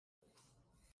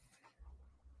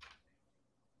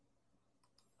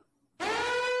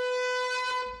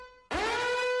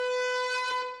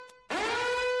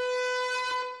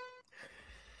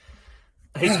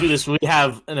Hey, let's do this. We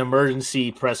have an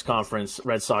emergency press conference,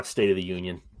 Red Sox State of the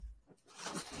Union.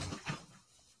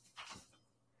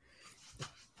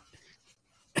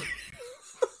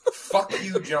 Fuck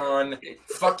you, John.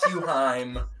 Fuck you,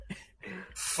 Heim.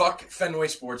 Fuck Fenway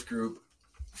Sports Group.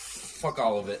 Fuck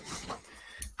all of it.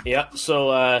 Yep.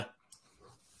 So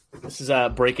this is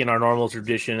breaking our normal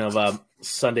tradition of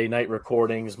Sunday night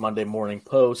recordings, Monday morning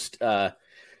post. But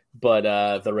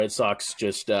the Red Sox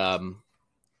just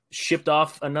shipped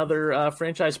off another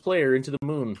franchise player into the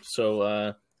moon.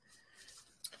 So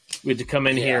we had to come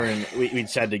in here and we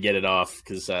just had to get it off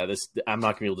because I'm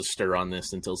not going to be able to stir on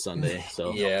this until Sunday.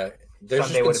 So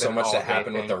there's just been so much that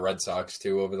happened with the Red Sox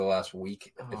too over the last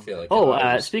week. I feel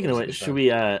like. Speaking of which, should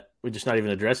we're just not even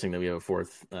addressing that we have a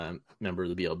fourth member of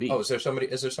the BLB. Oh, is there somebody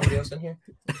else in here?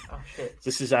 Oh shit!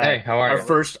 This is hey, how are our you?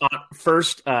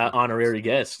 first honorary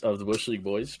guest of the Bush League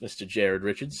Boys, Mr. Jared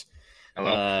Richards.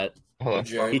 Hello. Hello.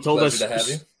 Jared, He told us to have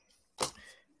you.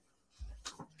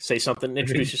 Say something.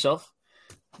 Introduce yourself.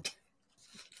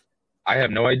 I have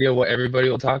no idea what everybody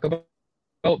will talk about,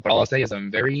 but all I'll say is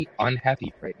I'm very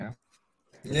unhappy right now.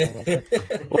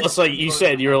 Well, it's like you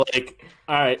said. You're like,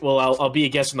 all right. Well, I'll be a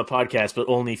guest on the podcast, but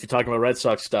only if you're talking about Red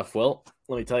Sox stuff. Well,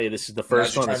 let me tell you, this is the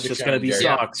first one. It's just going to be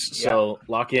Sox. So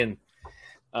lock in.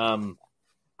 So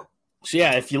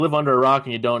yeah, if you live under a rock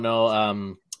and you don't know,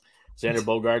 Xander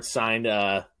Bogaerts signed.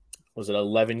 Was it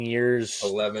 11 years?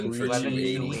 11 for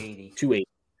 280. 280.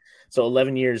 So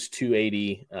 11 years,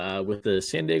 280 with the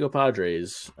San Diego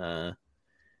Padres, and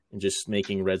just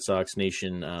making Red Sox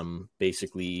Nation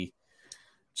basically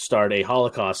start a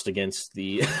holocaust against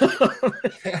the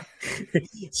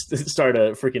start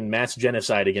a freaking mass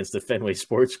genocide against the Fenway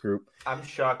Sports Group. I'm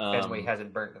shocked Fenway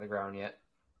hasn't burnt to the ground yet.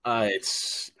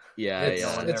 It's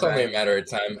only a matter of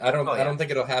time. I don't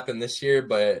think it'll happen this year,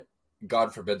 but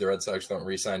God forbid the Red Sox don't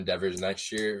re-sign Devers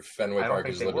next year. Fenway Park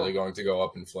is literally going to go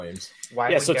up in flames. Why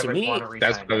would so Devers to me, want to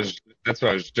re-sign that's what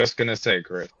I was just gonna say,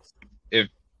 Chris.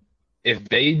 If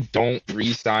they don't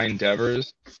re-sign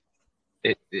Devers,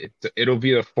 it'll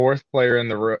be the fourth player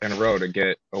in a row to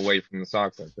get away from the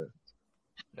Sox like this.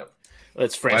 Yep.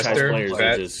 It's franchise Lester, players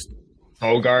Vet, are just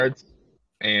Bogaerts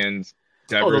and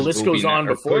Devers. the list goes on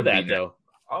before that though.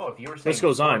 Oh, if you were saying This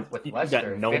goes on. with You got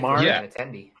Lester, Nomar. and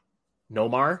Attendee.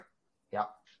 Nomar. Yeah.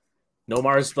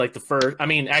 Nomar's like the first. I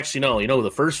mean, actually, no. You know who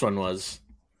the first one was?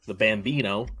 The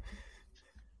Bambino.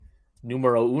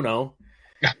 Numero uno.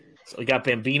 So you got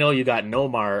Bambino. You got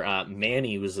Nomar.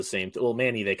 Manny was the same. Well,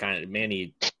 Manny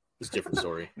was a different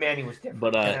story. Manny was different.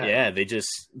 But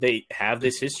they have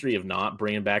this history of not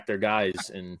bringing back their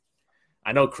guys. And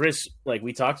I know Chris, like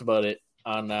we talked about it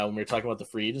on when we were talking about the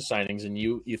free agent signings, and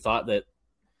you thought that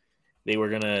they were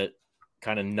gonna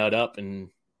kind of nut up and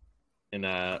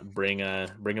bring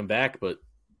them back,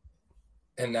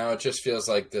 and now it just feels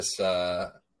like this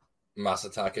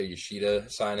Masataka Yoshida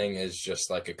signing is just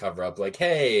like a cover up. Like,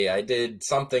 hey, I did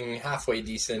something halfway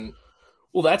decent.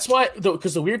 Well, that's why, though,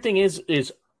 because the weird thing is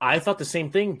I thought the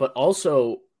same thing, but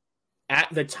also at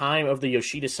the time of the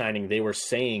Yoshida signing, they were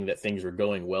saying that things were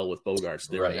going well with Bogaerts.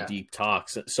 There were deep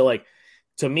talks. So, like,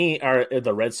 to me, are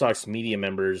the Red Sox media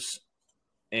members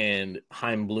and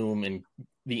Chaim Bloom and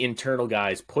the internal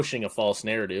guys pushing a false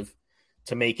narrative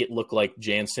to make it look like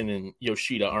Jansen and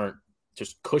Yoshida aren't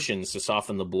just cushions to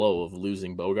soften the blow of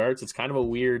losing Bogaerts. It's kind of a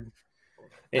weird,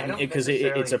 because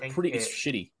it's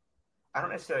shitty. I don't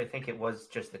necessarily think it was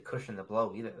just the cushion the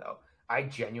blow either, though. I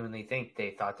genuinely think they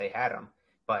thought they had him,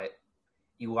 but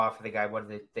you offer the guy, what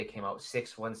did they came out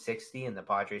 160, and the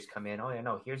Padres come in. Oh yeah,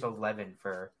 no, here's 11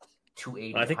 for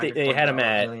 280. I think they had him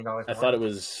at. I thought it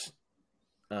was.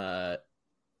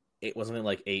 It wasn't it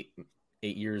like 8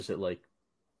 years at like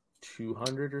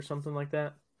 200 or something like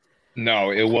that.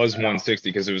 No, it was 160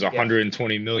 because it was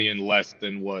 120 million less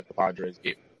than what the Padres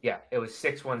gave. Yeah, it was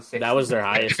 160. That was their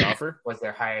highest offer. Was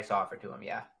their highest offer to him?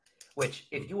 Yeah. Which,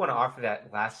 if you want to offer that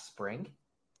last spring,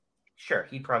 sure,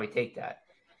 he'd probably take that,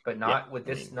 but not with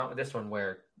this. Not with this one.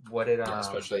 Where what did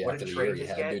especially after the year he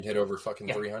had, dude hit over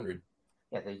fucking 300.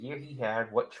 Yeah, the year he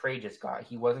had, what Trey just got,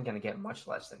 he wasn't going to get much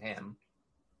less than him.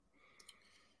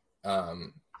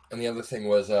 And the other thing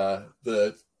was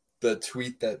the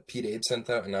tweet that Pete Abe sent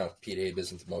out. And now Pete Abe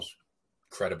isn't the most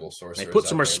credible source. Hey, put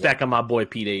some respect on my boy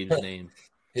Pete Abe's name.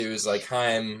 He was like,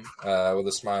 Chaim, with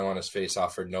a smile on his face,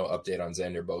 offered no update on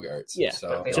Xander Bogaerts. Yeah.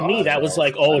 So to me, that was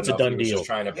like, oh, it's a done deal. Just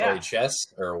trying to play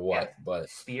chess or what? But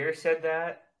Spear said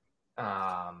that.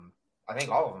 I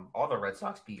think all of them, all the Red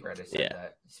Sox beat writers said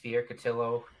that. Spear,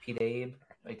 Cotillo, Pete Abe,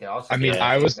 like they also. I mean,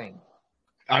 I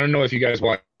don't know if you guys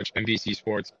watch NBC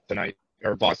Sports tonight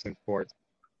or Boston Sports.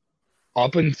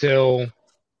 Up until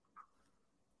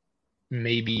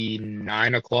maybe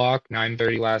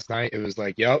 9:30 last night, it was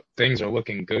like, yep, things are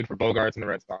looking good for Bogaerts and the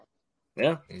Red Sox.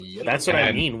 Yeah, that's what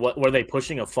I mean. What were they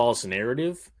pushing a false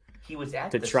narrative? He was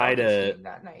at to the try to game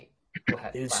that night.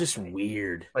 It's just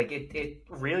weird. Like it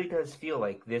really does feel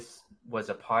like this was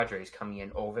a Padres coming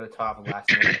in over the top last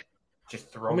minute,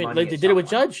 just throw money. Like they did it with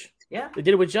Judge. Yeah, they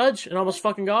did it with Judge and almost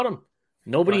fucking got him.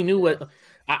 Nobody knew what.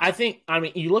 I think. I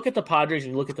mean, you look at the Padres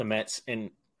and you look at the Mets, and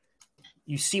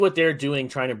you see what they're doing,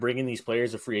 trying to bring in these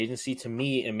players of free agency. To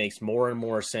me, it makes more and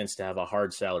more sense to have a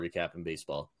hard salary cap in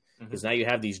baseball because now you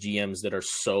have these GMs that are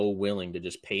so willing to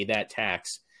just pay that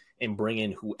tax and bring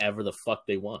in whoever the fuck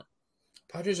they want.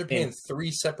 Padres are paying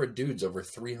 3 separate dudes over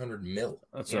 $300 million.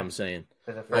 That's what I'm saying.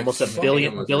 Almost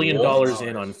 $1 billion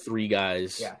in on 3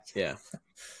 guys. Yeah.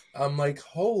 I'm like,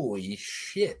 holy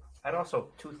shit. I'd also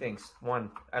 2 things.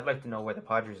 1, I'd like to know where the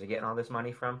Padres are getting all this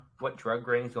money from. What drug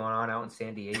rings going on out in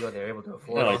San Diego they're able to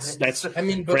afford? No,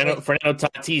 Fernando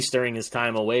Tatis during his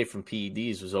time away from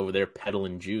PEDs was over there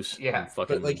peddling juice. Yeah, but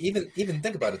like even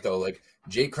think about it though. Like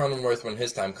Jake Cronenworth, when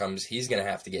his time comes, he's gonna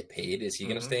have to get paid. Is he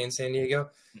gonna stay in San Diego?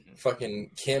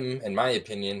 Fucking Kim, in my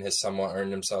opinion, has somewhat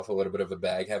earned himself a little bit of a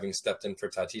bag having stepped in for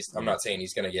Tatis. I'm not saying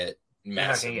he's gonna get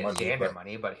massive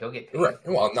money, but he'll get paid. Right.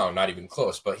 Well, no, not even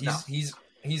close. But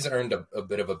he's earned a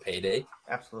bit of a payday.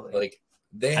 Absolutely. Like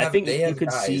they have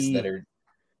guys that are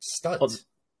studs.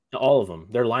 All of them.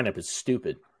 Their lineup is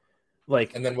stupid.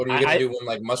 Like, and then what are you gonna do when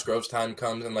like Musgrove's time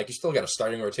comes and like you still got a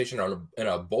starting rotation and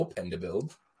a bullpen to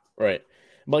build? Right.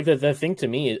 But like the thing to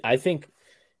me, I think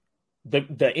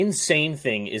the insane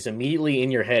thing is immediately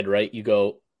in your head, right? You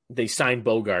go, they signed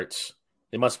Bogaerts.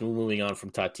 They must be moving on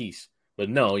from Tatis. But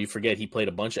no, you forget he played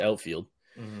a bunch of outfield.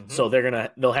 So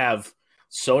they'll have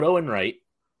Soto in right.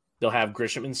 They'll have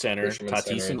Grisham in center,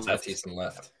 Tatis in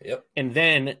left. Yep. And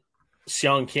then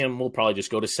Seong Kim will probably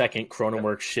just go to second,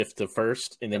 Cronenworth shift to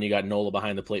first, and then you got Nola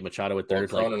behind the plate, Machado at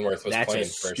third. Cronenworth was playing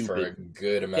first for a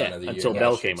good amount of the year. Until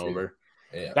Bell came over.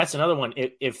 Yeah. That's another one.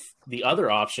 If the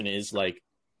other option is like,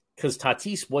 because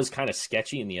Tatis was kind of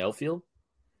sketchy in the outfield,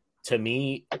 to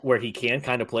me, where he can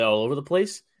kind of play all over the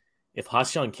place, if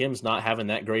Ha-Seong Kim's not having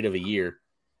that great of a year,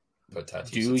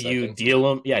 do you deal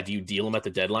him? Yeah, do you deal him at the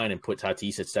deadline and put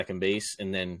Tatis at second base,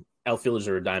 and then outfielders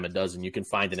are a dime a dozen? You can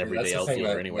find an everyday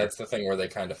outfielder anywhere. That's the thing where they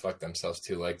kind of fuck themselves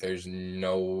too. Like, there's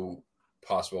no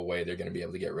possible way they're going to be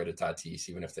able to get rid of Tatis,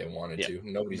 even if they wanted to.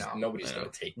 Nobody's going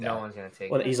to take that. No one's going to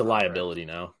take. Well, he's a liability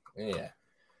now. Yeah.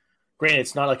 Granted,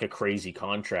 it's not like a crazy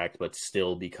contract, but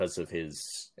still because of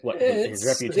his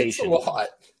reputation. It's a lot.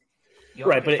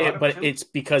 Right, but it's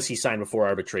because he signed before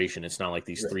arbitration. It's not like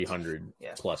these 300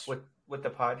 plus. With the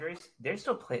Padres, they're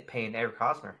still paying Eric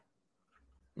Hosmer.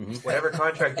 Whatever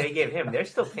contract they gave him, they're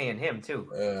still paying him too.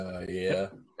 Yeah.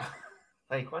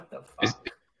 Like, what the fuck?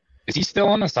 Is he still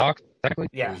on the Sox technically?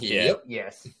 Yeah. Yep.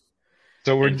 Yes.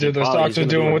 So the Sox are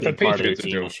doing what the Patriots are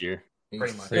doing this year.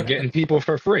 Pretty much. They're getting people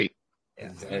for free.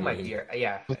 Yeah. He might be.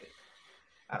 Yeah.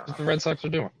 I don't know. What the Red Sox are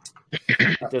doing.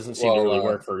 It doesn't seem to really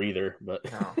work for either, but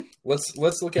no.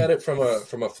 Let's look at it from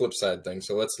a flip side thing.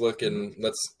 So let's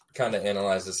kind of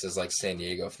analyze this as like San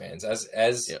Diego fans.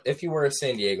 If you were a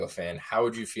San Diego fan, how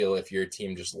would you feel if your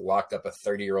team just locked up a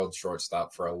 30-year-old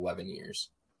shortstop for 11 years?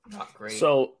 Not great.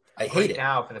 So I hate it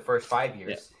now for the first 5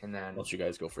 years, and then let you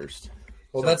guys go first.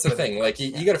 Well, that's the thing. Like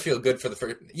you got to feel good for the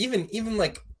first, even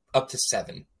like up to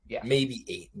 7, maybe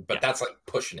 8, but that's like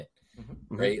pushing it.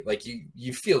 Right? Like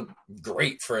you feel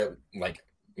great for like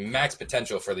max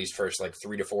potential for these first like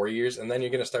 3 to 4 years, and then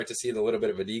you're going to start to see the little bit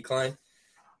of a decline.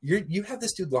 You have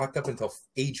this dude locked up until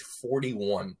age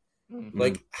 41.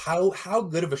 Like how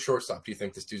good of a shortstop do you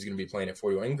think this dude's going to be playing at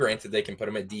 41? And granted, they can put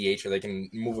him at DH or they can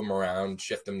move him around,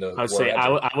 shift him to. I would say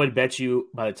I would bet you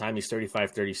by the time he's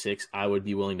 35, 36, I would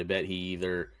be willing to bet he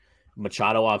either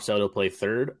Machado opts out to play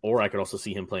third, or I could also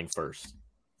see him playing first.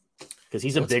 Because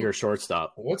he's a bigger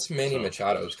shortstop. What's Manny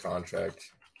Machado's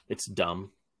contract? It's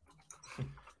dumb.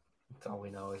 That's all we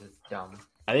know is it's dumb.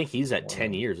 I think he's at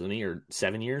 10 years, isn't he? Or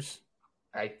 7 years?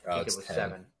 I think it was 10.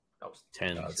 7. That was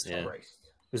 10. Yeah.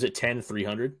 Was it 10,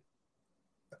 300?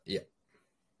 Yeah.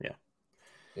 Yeah.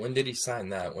 When did he sign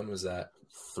that? When was that?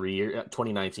 3 years.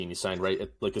 2019. He signed right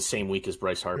at like the same week as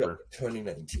Bryce Harper. Yep,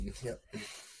 2019. Yep.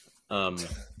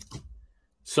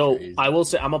 So crazy. I will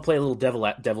say I'm gonna play a little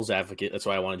devil's advocate. That's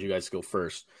why I wanted you guys to go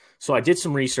first. So I did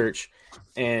some research,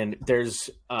 and there's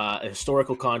a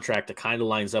historical contract that kind of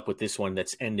lines up with this one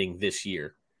that's ending this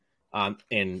year,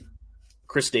 and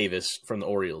Chris Davis from the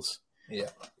Orioles. Yeah,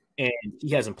 and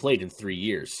he hasn't played in 3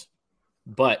 years.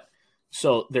 But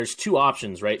so there's 2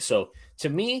 options, right? So to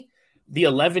me, the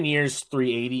 11 years,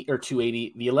 380 or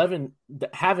 280,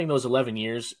 having those 11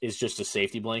 years is just a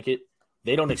safety blanket.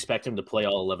 They don't expect him to play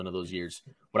all 11 of those years.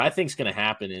 What I think is going to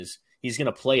happen is he's going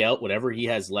to play out whatever he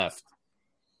has left.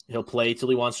 He'll play till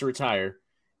he wants to retire,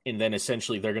 and then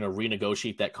essentially they're going to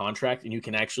renegotiate that contract, and you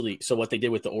can actually – so what they did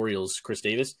with the Orioles, Chris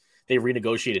Davis, they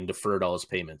renegotiated and deferred all his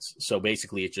payments. So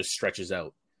basically it just stretches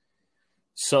out.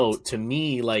 So to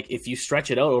me, like if you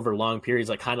stretch it out over long periods,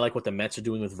 like kind of like what the Mets are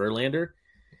doing with Verlander,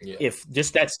 if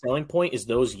just that selling point is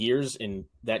those years and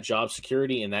that job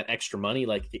security and that extra money,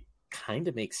 like it kind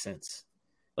of makes sense.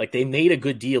 Like they made a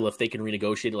good deal if they can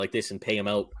renegotiate it like this and pay him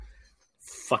out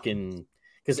fucking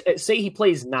 – because say he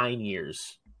plays 9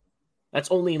 years.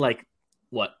 That's only like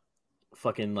what?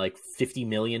 Fucking like $50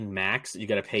 million max that you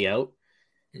got to pay out.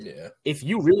 Yeah. If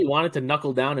you really wanted to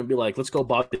knuckle down and be like, let's go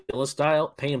Bob Dylan style,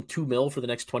 pay him $2 million for the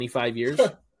next 25 years.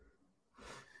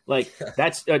 Like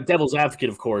that's devil's advocate,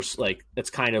 of course. Like that's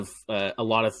kind of a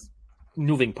lot of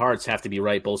moving parts have to be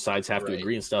right. Both sides have to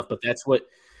agree and stuff. But that's what,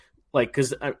 like,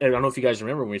 because I don't know if you guys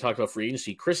remember when we talked about free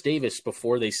agency, Chris Davis,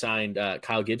 before they signed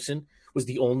Kyle Gibson, was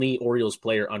the only Orioles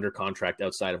player under contract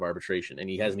outside of arbitration, and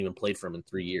he hasn't even played for him in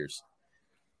 3 years.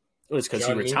 It was because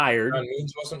he retired. John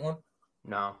Means wasn't one?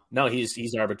 No,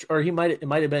 he's arbiter, or it might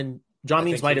have been John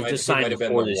Means might have just signed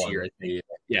before this year. I think.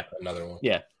 Yeah, another one.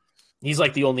 Yeah, he's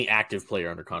like the only active player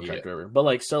under contract ever. But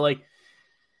like, so like,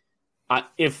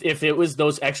 if it was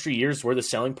those extra years were the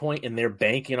selling point, and they're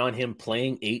banking on him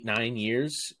playing 8-9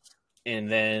 years,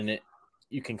 and then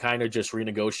you can kind of just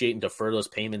renegotiate and defer those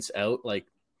payments out, like,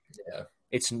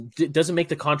 it doesn't make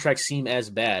the contract seem as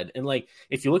bad. And like,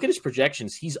 if you look at his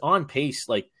projections, he's on pace.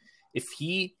 Like, if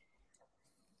he.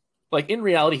 Like, in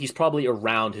reality, he's probably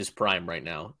around his prime right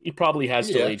now. He probably has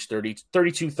till age 30,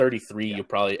 32, 33. You'll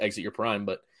probably exit your prime.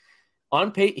 But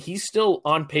on pace, he's still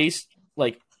on pace.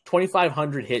 Like,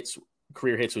 2,500 hits,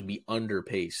 career hits would be under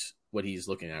pace what he's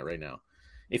looking at right now.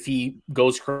 If he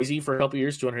goes crazy for a couple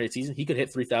years, 200 hit season, he could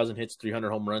hit 3,000 hits, 300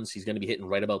 home runs. He's going to be hitting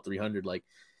right about 300. Like,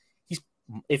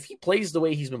 if he plays the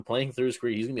way he's been playing through his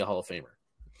career, he's going to be a Hall of Famer.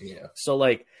 Yeah. So,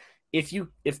 like,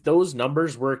 if those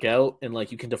numbers work out and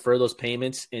like you can defer those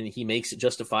payments and he makes it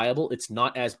justifiable, it's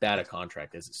not as bad a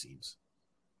contract as it seems.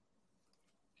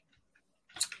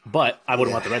 But I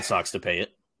wouldn't want the Red Sox to pay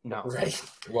it. No. Right.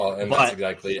 Well, and that's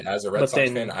exactly, as a Red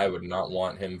Sox fan, I would not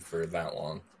want him for that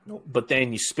long. But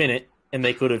then you spin it and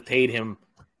they could have paid him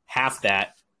half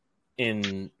that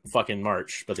in fucking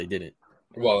March, but they didn't.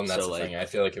 Well, and that's the thing. I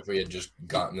feel like if we had just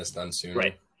gotten this done sooner.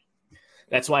 Right.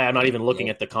 That's why I'm not even looking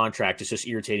at the contract. It's just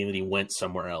irritating that he went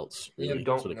somewhere else. Really. You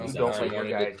don't let your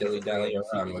guys dilly-dally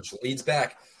around, which leads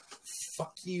back.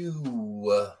 Fuck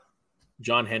you.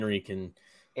 John Henry can.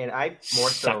 And I more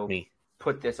so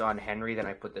put this on Henry than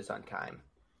I put this on Kime.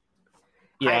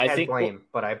 Yeah, I think blame,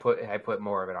 but I put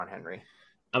more of it on Henry.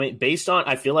 I mean, based on,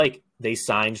 I feel like they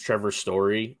signed Trevor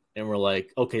Story and we're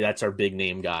like, okay, that's our big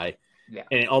name guy. Yeah.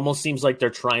 And it almost seems like they're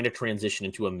trying to transition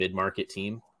into a mid-market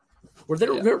team. Where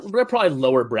they're probably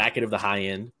lower bracket of the high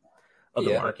end of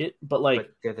the market, but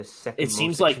like they're the second. It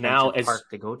seems like now as park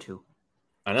to go to.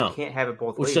 I know you can't have it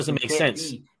both ways. Which doesn't make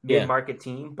sense. Mid-market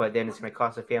team, but then it's going to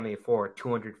cost a family of $400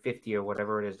 $250 or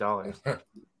whatever it is dollars.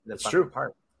 That's true.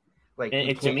 Park. Like,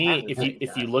 and to me,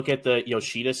 if you look at the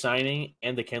Yoshida signing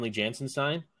and the Kenley Jansen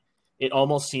sign, it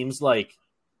almost seems like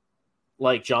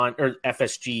John or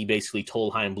FSG basically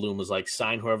told Chaim Bloom was like,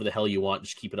 sign whoever the hell you want,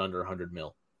 just keep it under $100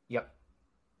 million. Yep.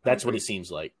 That's what it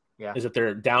seems like. Yeah. Is that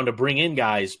they're down to bring in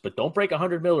guys, but don't break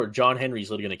 $100 million or John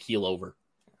Henry's literally going to keel over.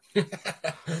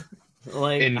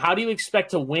 Like, how do you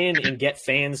expect to win and get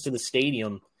fans to the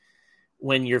stadium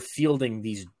when you're fielding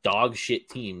these dog shit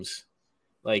teams?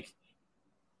 Like,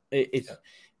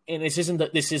 and this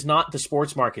is not the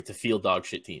sports market to field dog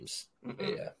shit teams.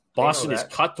 Yeah. Boston is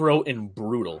cutthroat and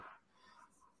brutal.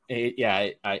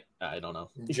 I don't know.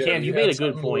 Cam, you made a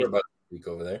good point. About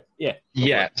over there.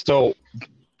 Yeah. So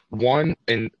one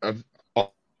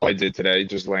all I did today,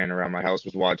 just laying around my house,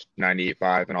 was watch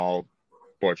 98.5 and all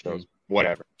sports shows,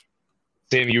 whatever.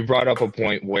 Sam, you brought up a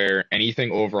point where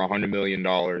anything over $100 million,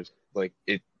 like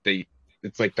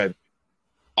it's like the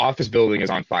office building is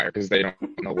on fire because they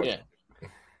don't know what. Yeah.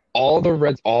 All the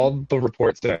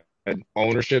reports said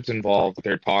ownership's involved.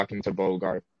 They're talking to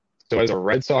Bogaerts. So as a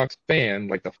Red Sox fan,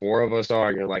 like the four of us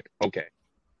are, you're like, okay.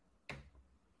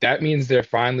 That means they're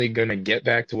finally going to get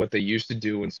back to what they used to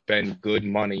do and spend good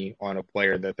money on a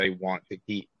player that they want to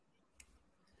keep.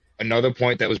 Another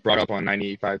point that was brought up on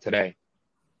 98.5 today.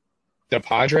 The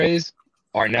Padres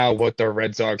are now what the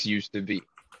Red Sox used to be.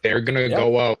 They're going to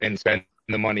go out and spend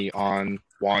the money on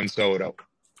Juan Soto,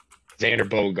 Xander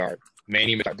Bogaerts,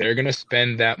 Manny Machado. They're going to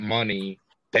spend that money.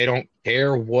 They don't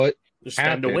care what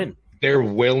happens. To win. They're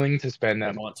willing to spend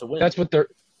that money. Want to win. That's what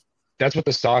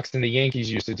the Sox and the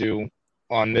Yankees used to do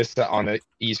on the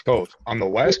East Coast. On the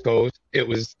West Coast,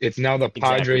 it's now the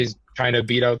Padres trying to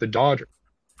beat out the Dodgers.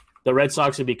 The Red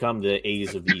Sox have become the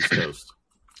A's of the East Coast.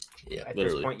 Yeah, at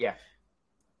this point, yeah.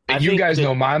 You guys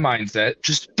know my mindset.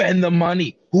 Just spend the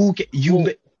money.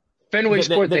 Fenway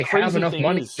Sports, they have enough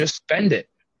money. Just spend it.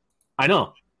 I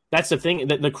know. That's the thing.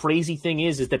 The crazy thing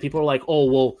is that people are like,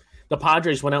 oh, well, the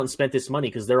Padres went out and spent this money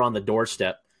because they're on the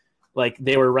doorstep. Like,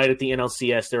 they were right at the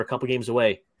NLCS. They're a couple games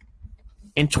away.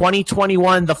 In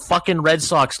 2021, the fucking Red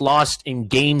Sox lost in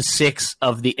Game 6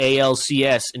 of the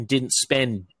ALCS and didn't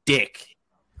spend dick.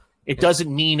 It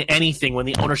doesn't mean anything when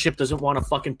the ownership doesn't want to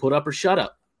fucking put up or shut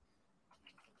up.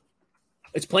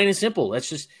 It's plain and simple. That's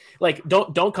just like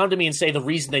don't come to me and say the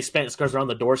reason they spent is because they're on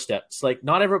the doorstep. It's like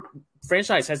not every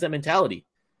franchise has that mentality.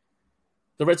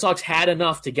 The Red Sox had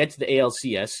enough to get to the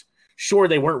ALCS. Sure,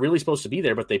 they weren't really supposed to be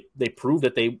there, but they proved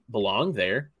that they belonged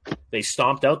there. They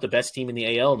stomped out the best team in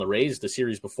the AL and the Rays the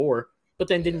series before, but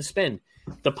then didn't spend.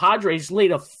 The Padres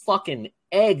laid a fucking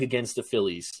egg against the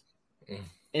Phillies.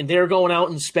 And they're going out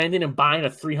and spending and buying a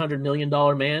 $300 million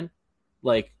man.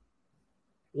 Like,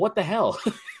 what the hell?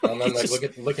 And then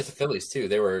look at the Phillies too.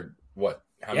 They were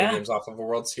how many games off of a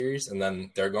World Series, and then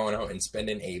they're going out and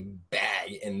spending a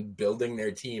bag and building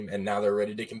their team, and now they're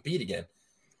ready to compete again.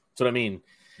 That's what I mean.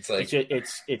 It's like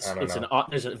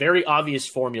there's a very obvious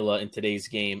formula in today's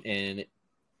game, and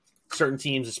certain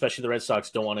teams, especially the Red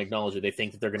Sox, don't want to acknowledge it. They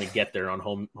think that they're going to get there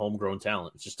on homegrown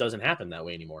talent. It just doesn't happen that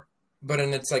way anymore. But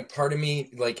and it's like part of me,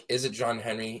 like, is it John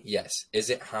Henry? Yes. Is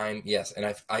it Heim? Yes. And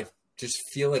I just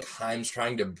feel like Heim's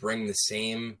trying to bring the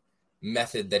same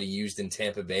method that he used in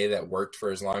Tampa Bay that worked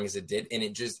for as long as it did, and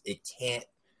it can't.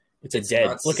 It's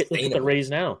dead. Look at the Rays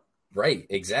now. Right.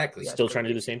 Exactly. Still trying to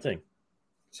do the same thing.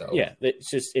 So yeah,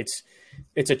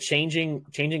 it's a changing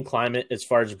climate as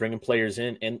far as bringing players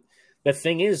in, and the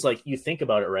thing is, like, you think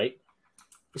about it, right?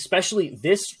 Especially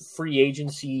this free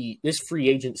agent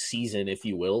season, if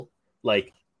you will,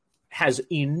 like, has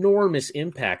enormous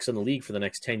impacts on the league for the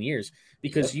next 10 years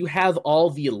because you have all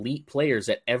the elite players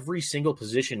at every single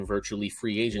position, virtually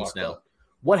free agents now.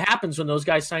 What happens when those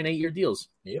guys sign 8-year deals?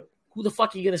 Yep. Who the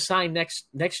fuck are you going to sign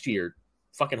next year?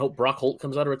 Fucking hope Brock Holt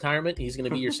comes out of retirement. He's going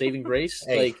to be your saving grace.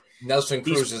 Hey, like Nelson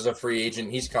Cruz is a free agent.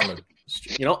 He's coming.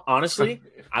 You know, honestly,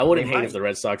 I wouldn't hate if the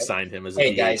Red Sox signed him as a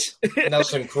Hey, guys,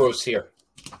 Nelson Cruz here.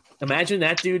 Imagine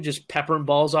that dude just peppering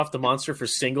balls off the monster for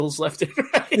singles left and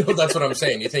right. No, that's what I'm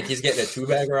saying. You think he's getting a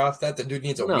two-bagger off that? The dude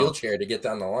needs a wheelchair to get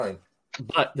down the line.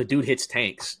 But the dude hits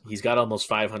tanks. He's got almost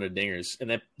 500 dingers.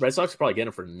 And that Red Sox probably get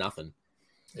him for nothing.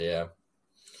 Yeah.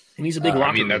 And he's a big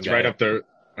locker room that's guy.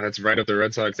 That's right up the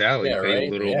Red Sox alley. Yeah, Pay right? a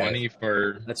little money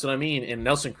for. That's what I mean. And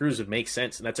Nelson Cruz would make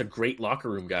sense. And that's a great locker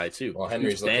room guy, too. Well,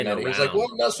 Henry's looking at it. He's like,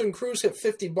 well, Nelson Cruz hit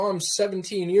 50 bombs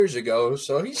 17 years ago,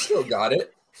 so he still got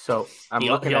it. So he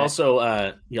also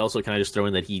kind of just throw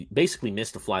in that he basically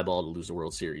missed a fly ball to lose the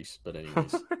World Series. But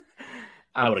anyways,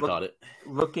 I would have caught it.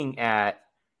 Looking at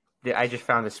I just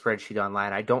found the spreadsheet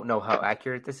online. I don't know how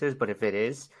accurate this is, but if it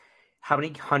is, how many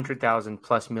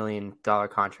 $100,000+ million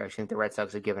contracts do you think the Red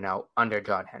Sox have given out under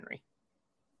John Henry?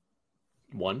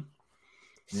 1,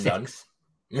 6.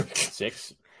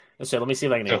 6. So let me see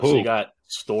if I can. So you got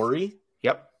Story.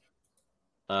 Yep.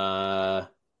 I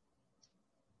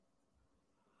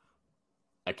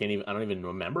don't even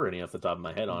remember any off the top of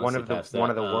my head. Honestly, one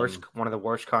of the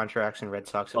worst contracts in Red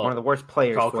Sox. One of the worst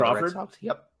players Carl for Crawford? the Red Sox.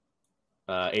 Yep.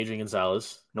 Adrian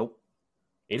Gonzalez. Nope.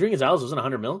 Adrian Gonzalez wasn't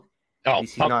 $100 million. Oh,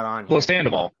 he's not on. Pablo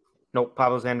Sandoval. Nope.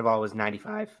 Pablo Sandoval was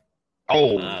 95.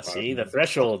 Oh, see the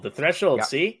threshold. Yeah.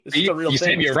 See, this is a real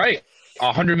thing. You're right.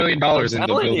 $100 million in the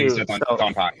buildings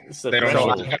on pot. They don't know.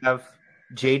 I have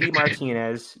JD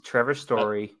Martinez, Trevor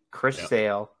Story, Chris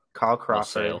Sale, Carl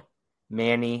Crawford,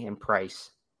 Manny, and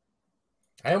Price.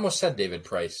 I almost said David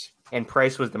Price. And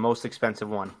Price was the most expensive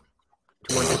one.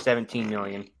 $217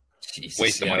 million. Jesus,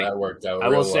 waste of money. That worked out. I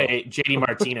will say JD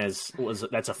Martinez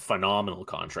that's a phenomenal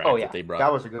contract that they brought.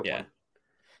 That was a good one.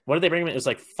 What did they bring him? It was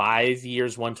like 5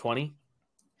 years, 120?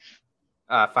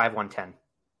 5, 110.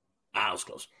 I was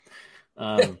close.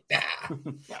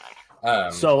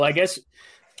 So I guess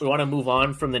we want to move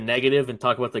on from the negative and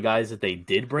talk about the guys that they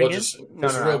did bring in.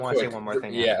 I want to say one more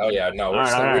thing. Yeah. Oh yeah. No,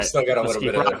 we still got a little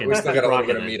bit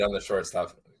of meat on the short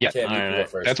stuff. Yeah. Go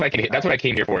first. That's what I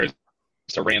came here for. Is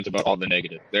to rant about all the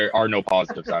negative. There are no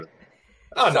positives out of it.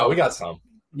 Oh no, we got some.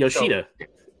 Yoshida.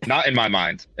 Not in my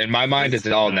mind. In my mind, it's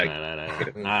all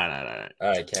negative. No. All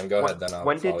right, Cam, go ahead then.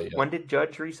 When did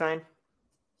Judge resign?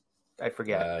 I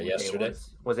forget. Yesterday.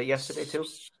 Was it yesterday too?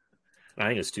 I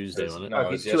think it was Tuesday, wasn't it? No,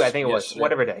 it was I think it was. Yesterday.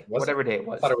 Whatever day it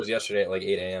was. I thought it was yesterday at like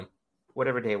 8 a.m.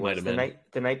 Whatever day it was.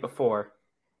 The night before,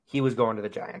 he was going to the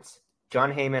Giants.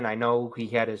 John Heyman, I know he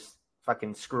had his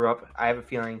fucking screw up. I have a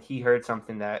feeling he heard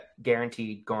something that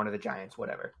guaranteed going to the Giants,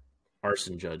 whatever.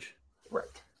 Arson judge.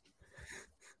 Right.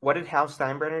 What did Hal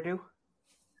Steinbrenner do?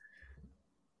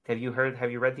 Have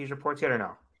you read these reports yet or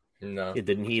no? No. Yeah,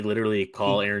 didn't he literally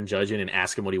call Aaron Judge in and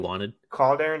ask him what he wanted?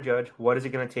 Called Aaron Judge. What is it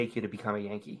going to take you to become a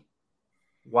Yankee?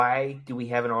 Why do we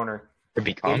have an owner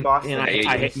in Boston? And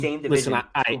I hate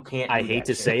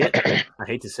to say it. I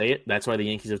hate to say it. That's why the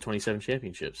Yankees have 27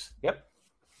 championships. Yep.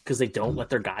 Because they don't let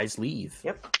their guys leave.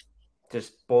 Yep.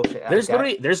 Just bullshit.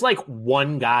 There's like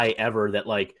one guy ever that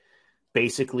like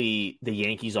basically the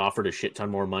Yankees offered a shit ton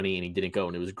more money and he didn't go,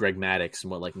 and it was Greg Maddux in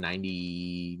like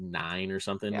 99 or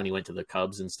something when he went to the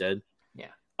Cubs instead. Yeah.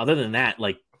 Other than that,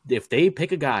 like if they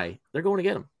pick a guy, they're going to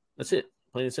get him. That's it.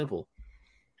 Plain and simple.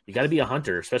 You got to be a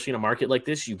hunter, especially in a market like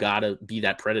this. You got to be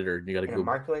that predator. You got to go.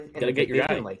 Got to get your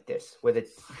guy like this, where the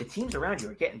teams around you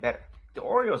are getting better. The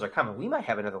Orioles are coming. We might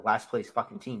have another last place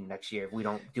fucking team next year if we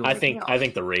don't do anything else. I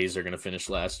think the Rays are going to finish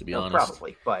last. To be honest,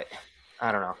 probably, but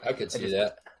I don't know. I could see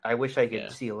that. I wish I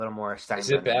could see a little more. Is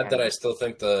it bad that I still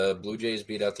think the Blue Jays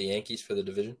beat out the Yankees for the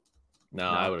division? No.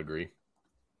 I would agree.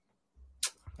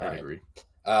 I agree.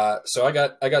 So I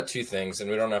got two things,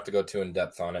 and we don't have to go too in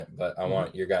depth on it, but I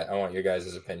want your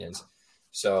guys' opinions.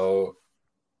 So,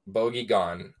 Bogey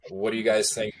gone. What do you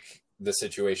guys think the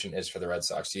situation is for the Red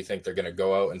Sox? Do you think they're going to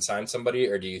go out and sign somebody,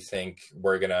 or do you think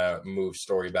we're going to move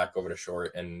Story back over to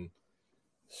short and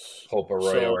hope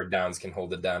Arroyo or Downs can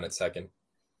hold it down at second?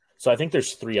 So I think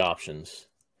there's three options.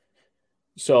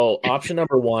 So option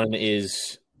number one,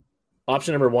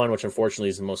 which unfortunately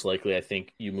is the most likely. I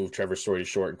think you move Trevor Story to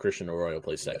short and Christian Arroyo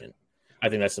plays second. I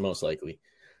think that's the most likely.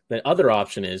 The other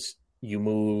option is you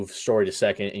move Story to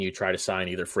second and you try to sign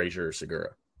either Frazier or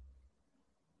Segura,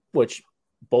 which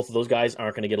both of those guys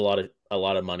aren't going to get a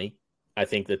lot of money. I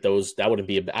think that wouldn't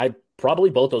be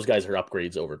probably both those guys are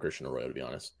upgrades over Christian Arroyo, to be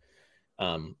honest.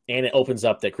 And it opens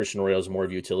up that Christian Arroyo is more of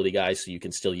a utility guy, so you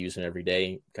can still use him every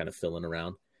day, kind of filling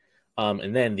around.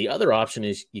 And then the other option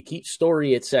is you keep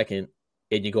Story at second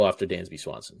and you go after Dansby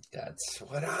Swanson. That's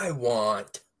what I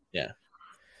want. Yeah.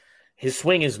 His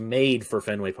swing is made for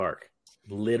Fenway Park.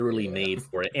 Literally made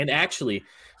for it. And actually,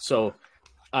 so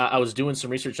I was doing some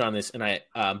research on this, and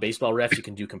Baseball Ref, you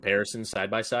can do comparisons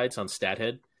side by sides on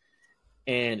StatHead.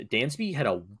 And Dansby had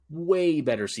a way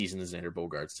better season than Xander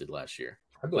Bogaerts did last year.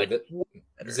 I believe it.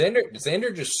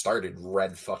 Xander just started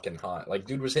red fucking hot. Like,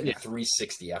 dude was hitting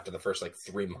 360 after the first,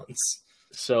 3 months.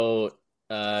 So,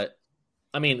 granted,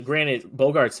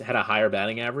 Bogaerts had a higher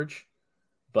batting average,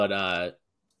 but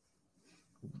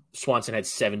Swanson had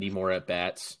 70 more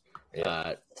at-bats.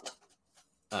 Yeah.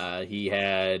 He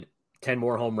had 10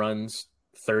 more home runs,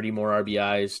 30 more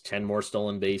RBIs, 10 more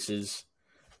stolen bases.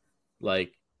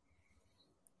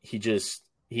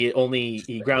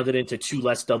 He grounded into 2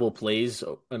 less double plays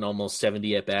and almost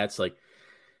 70 at-bats.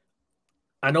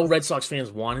 I know Red Sox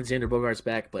fans wanted Xander Bogaerts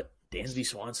back, but Dansby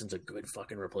Swanson's a good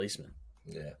fucking replacement.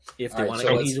 Yeah. If they want to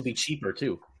go, he'll be cheaper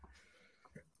too.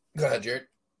 Go ahead, Jared.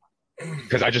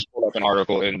 Because I just pulled up an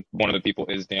article, and one of the people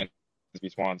is Dansby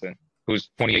Swanson,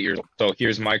 who's 28 years old. So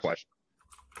here's my question.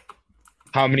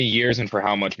 How many years and for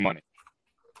how much money?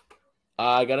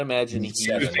 I got to imagine he's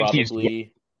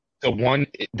probably... The one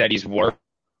that he's worth,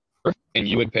 and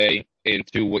you would pay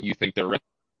into what you think the Red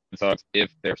Sox,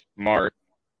 if they're smart,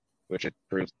 which it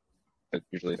proves that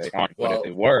usually they aren't. But if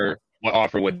they were, what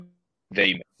offer would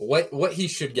they make? What he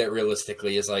should get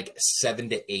realistically is 7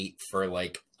 to 8 for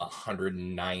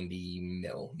 190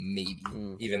 mil, maybe.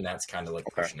 Even that's kind of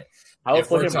pushing it. I would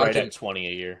put him right at 20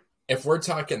 a year. If we're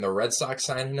talking the Red Sox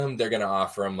signing him, they're going to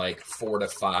offer him 4 to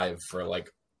 5 for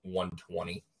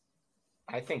 120.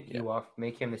 I think you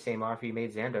make him the same offer you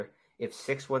made Xander. If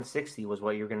 160 was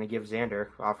what you're going to give Xander,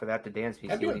 offer that to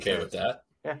Dansby. I'd be okay with that.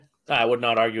 Yeah, I would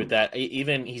not argue with that.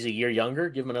 Even he's a year younger,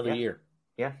 give him another year.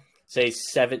 Yeah, say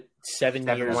seven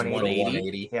years,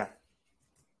 180. Yeah,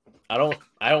 I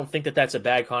don't think that's a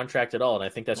bad contract at all, and I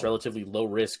think that's relatively low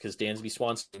risk because Dansby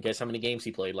Swanson. Guess how many games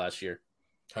he played last year?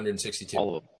 162.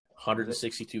 All of them.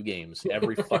 162 games,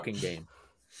 every fucking game.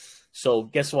 So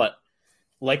guess what?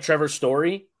 Like Trevor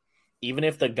Story. Even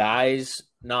if the guy's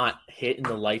not hitting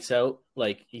the lights out,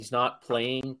 he's not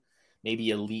playing maybe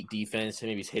elite defense, and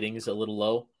maybe his hitting is a little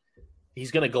low,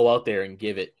 he's going to go out there and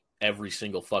give it every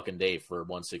single fucking day for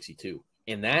 162.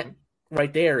 And that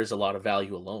right there is a lot of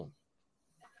value alone.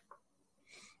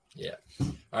 Yeah.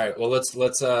 All right. Well, let's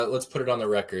put it on the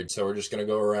record. So we're just going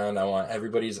to go around. I want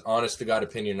everybody's honest to God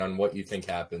opinion on what you think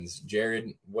happens.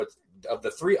 Jared, what of the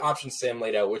 3 options Sam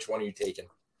laid out, which one are you taking?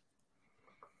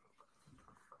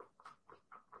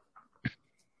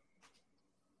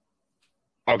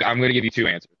 Okay, I'm going to give you 2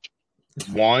 answers.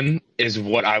 One is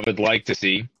what I would like to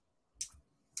see.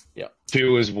 Yeah.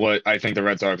 Two is what I think the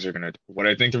Red Sox are going to do. What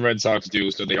I think the Red Sox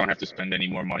do so they don't have to spend any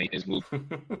more money is move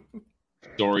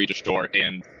Story to short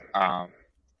and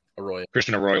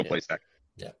Christian Arroyo plays second.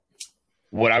 Yeah.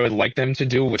 What I would like them to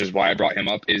do, which is why I brought him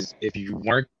up, is if you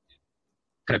weren't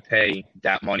going to pay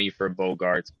that money for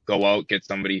Bogaerts, go out, get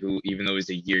somebody who, even though he's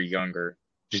a year younger,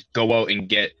 just go out and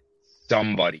get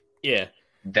somebody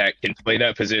that can play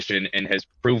that position and has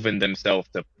proven themselves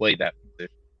to play that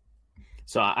position.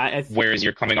 So whereas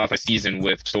you're coming off a season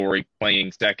with Story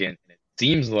playing second, and it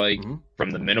seems like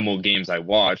from the minimal games I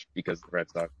watched, because the Red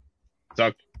Sox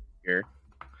suck here,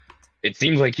 it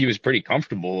seems like he was pretty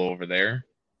comfortable over there.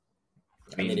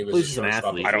 I mean, he was just an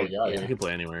athlete. He could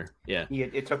play anywhere. Yeah.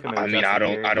 It took him. I mean, I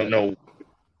don't know.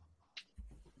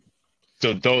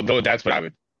 So though that's what I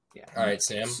would. Yeah. All right,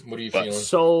 Sam. What are you feeling?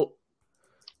 So,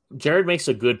 Jared makes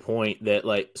a good point that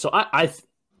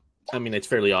I mean, it's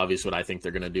fairly obvious what I think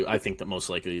they're going to do. I think that most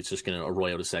likely it's just going to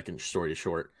Arroyo to second, Story to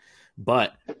short.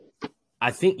 But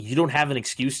I think you don't have an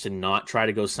excuse to not try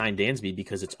to go sign Dansby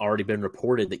because it's already been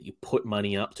reported that you put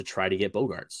money up to try to get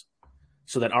Bogaerts.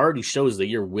 So that already shows that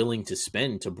you're willing to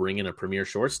spend to bring in a premier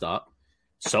shortstop.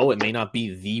 So it may not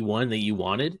be the one that you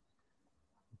wanted,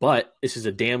 but this is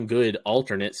a damn good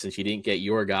alternate since you didn't get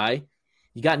your guy.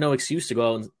 You got no excuse to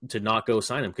go to not go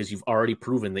sign him because you've already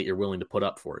proven that you're willing to put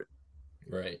up for it.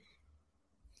 Right.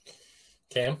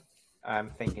 Cam?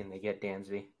 I'm thinking they get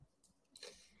Dansby.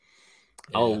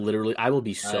 Yeah. I will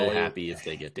be so happy if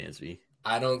they get Dansby.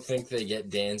 I don't think they get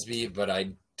Dansby, but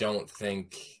I don't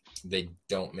think they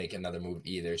don't make another move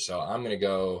either. So I'm going to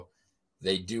go,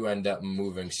 they do end up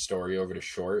moving Story over to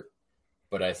short,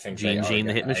 but I think Gene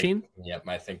the hit machine? Yep,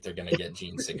 I think they're going to get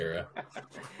Gene Segura.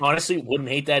 Honestly, wouldn't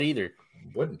hate that either.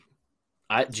 Wouldn't.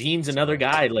 Gene's another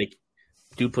guy,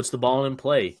 dude puts the ball in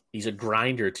play. He's a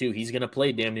grinder, too. He's going to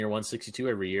play damn near 162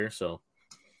 every year, so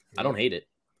I don't hate it.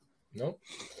 Nope.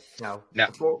 Now,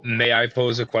 may I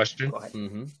pose a question? Go ahead.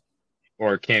 Mm-hmm.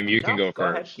 Or Cam, you can go Go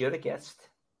first. ahead. You're the guest.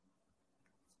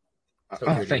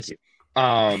 Thank you.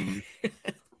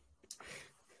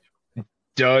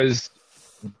 Does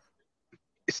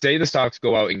say the Sox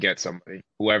go out and get somebody,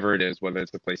 whoever it is, whether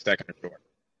it's to play second or short,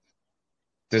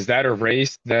 does that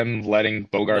erase them letting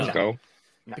Bogaerts go?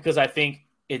 Because I think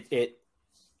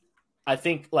I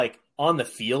think on the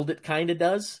field it kind of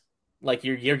does.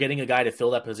 You're getting a guy to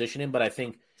fill that position in, but I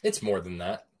think it's more than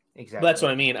that. Exactly. That's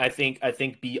what I mean. I think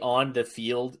beyond the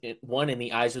field, one, in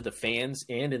the eyes of the fans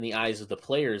and in the eyes of the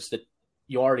players, that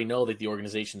you already know that the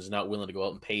organization is not willing to go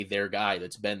out and pay their guy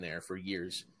that's been there for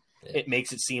years. Yeah. It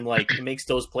makes it seem like it makes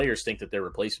those players think that they're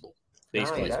replaceable.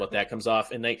 Basically, is what that comes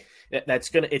off, and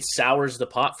it sours the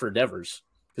pot for Devers.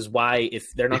 Because why,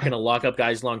 if they're not going to lock up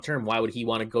guys long term, why would he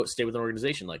want to go stay with an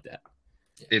organization like that?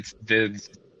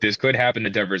 This could happen to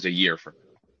Devers a year from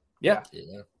now. Yeah.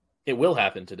 It will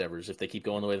happen to Devers if they keep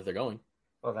going the way that they're going.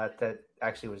 Well, that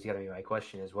actually was going to be my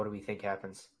question: is what do we think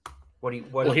happens?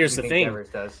 Here's the thing. Devers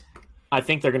does? I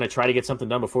think they're going to try to get something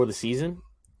done before the season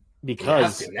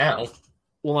because now.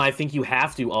 Well, I think you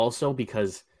have to also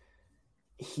because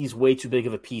he's way too big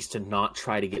of a piece to not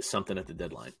try to get something at the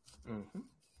deadline. Mm-hmm.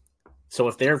 So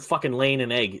if they're fucking laying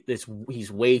an egg,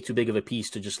 he's way too big of a piece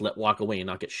to just let walk away and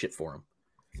not get shit for him.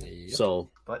 Yep.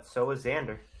 But so is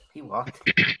Xander. He walked.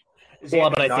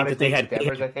 But I think that they had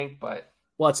Devers. I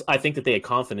think that they had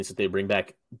confidence that they bring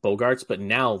back Bogaerts, but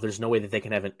now there's no way that they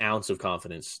can have an ounce of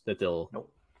confidence that they'll.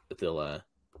 Nope.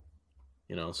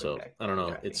 So I don't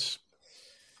know. It's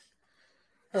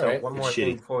one more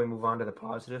thing before we move on to the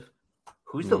positive.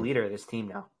 Who's the leader of this team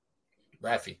now?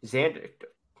 Raffy. Xander.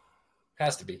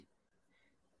 Has to be.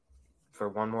 For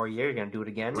one more year, you're going to do it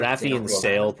again? Raffy and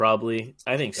Sale, probably.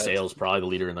 I think Sale's probably the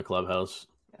leader in the clubhouse.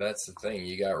 That's the thing.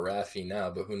 You got Raffy now,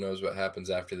 but who knows what happens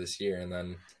after this year? And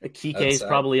then Kike's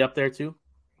probably up there, too.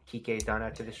 Kike's done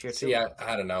after this year, too? See,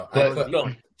 I don't know.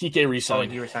 Kike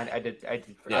re-signed. Oh, you resigned. I did.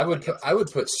 I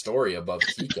would put Story above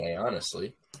Kike,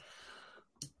 honestly.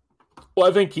 Well,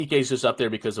 I think Kike's just up there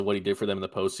because of what he did for them in the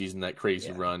postseason, that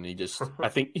crazy run. I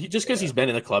think because he's been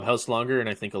in the clubhouse longer, and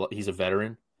I think he's a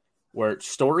veteran. Where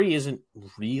Story isn't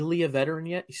really a veteran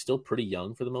yet. He's still pretty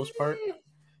young for the most part.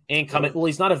 And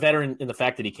he's not a veteran in the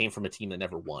fact that he came from a team that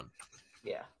never won.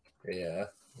 Yeah. Yeah.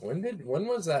 When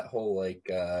was that whole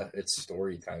it's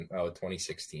Story time? Oh,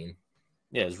 2016.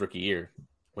 Yeah, his rookie year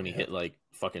when he hit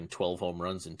fucking 12 home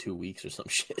runs in 2 weeks or some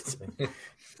shit.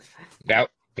 That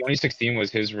 2016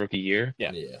 was his rookie year.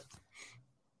 Yeah.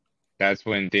 That's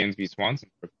when Dansby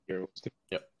Swanson's rookie year was too.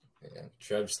 Yep. Yeah,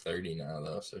 Trev's 30 now,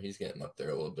 though, so he's getting up there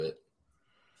a little bit.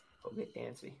 Go get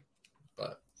Dansby.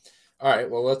 But, All right,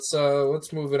 well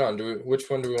let's move it on. Which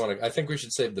one do we want to? I think we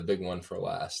should save the big one for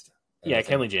last. Yeah,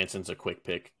 Kenley Jansen's a quick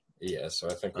pick. Yeah, so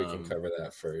I think we can cover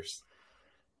that first.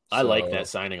 I like that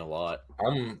signing a lot.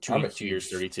 I'm a 2 years,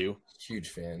 32. Huge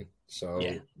fan. So,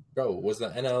 bro, was the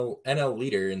NL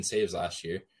leader in saves last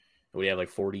year. We have like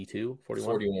 42, 41?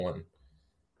 41.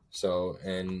 So,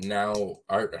 and now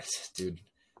our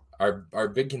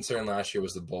big concern last year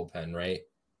was the bullpen, right?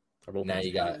 Now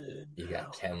you got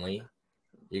Kenley,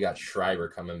 you got Schreiber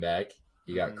coming back,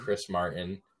 you got Chris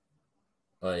Martin,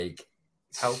 like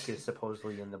Houck is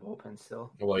supposedly in the bullpen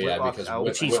still. Well, yeah, Whitlock's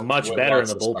because he's much better in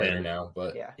the bullpen now.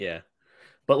 But yeah,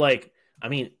 but like I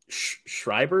mean,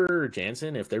 Schreiber or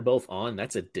Jansen, if they're both on,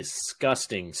 that's a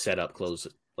disgusting setup close.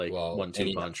 Like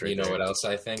 1-2 punch. You know what else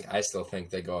I think? I still think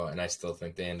they go out, and I still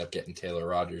think they end up getting Taylor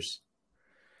Rogers.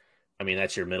 I mean,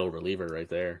 that's your middle reliever right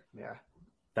there. Yeah,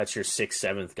 that's your 6th,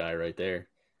 7th guy right there.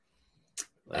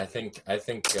 Like, I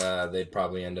think they'd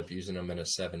probably end up using him in a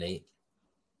 7-8.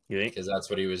 You think? Because that's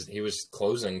what he was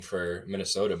closing for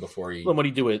Minnesota before he. Well, what do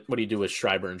you do with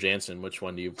Schreiber and Jansen? Which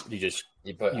one do you just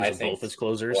use both as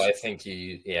closers? Well, I think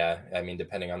I mean,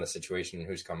 depending on the situation and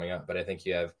who's coming up, but I think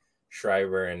you have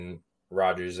Schreiber and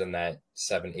Rogers in that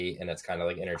 7-8, and it's kind of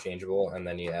like interchangeable, and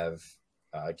then you have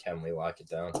Kenley lock it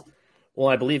down. Well,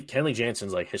 I believe Kenley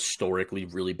Jansen's like historically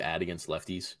really bad against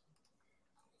lefties,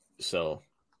 so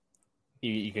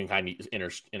you can kind of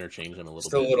interchange them a little.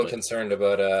 Still a little concerned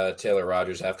about Taylor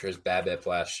Rogers after his BABIP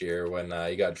last year when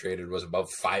he got traded was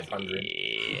above 500.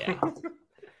 Yeah,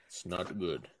 it's not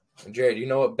good. Jerry, do you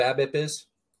know what BABIP is?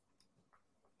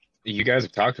 You guys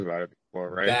have talked about it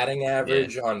before, right? Batting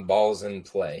average on balls in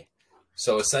play.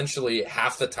 So essentially,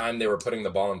 half the time they were putting the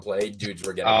ball in play, dudes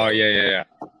were getting. Oh yeah.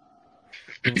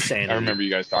 Insanity. I remember you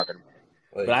guys talking about it.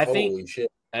 Like, but I holy shit.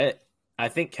 I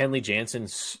think Kenley Jansen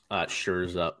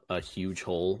shores up a huge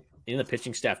hole in the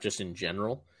pitching staff just in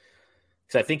general.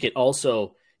 Because I think it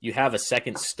also, you have a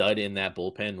second stud in that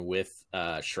bullpen with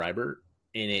Schreiber,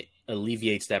 and it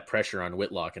alleviates that pressure on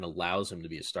Whitlock and allows him to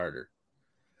be a starter.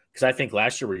 Because I think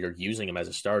last year where you're using him as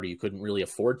a starter, you couldn't really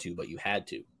afford to, but you had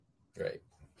to. Right.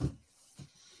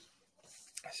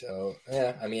 So,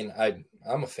 yeah, I mean,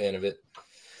 I'm a fan of it.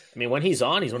 I mean, when he's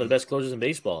on, he's one of the best closers in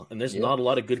baseball. And there's not a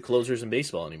lot of good closers in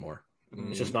baseball anymore.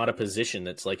 It's just not a position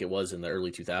that's like it was in the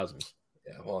early 2000s.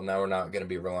 Yeah, well, now we're not going to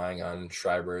be relying on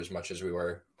Schreiber as much as we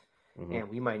were. Mm-hmm. And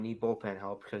we might need bullpen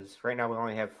help because right now we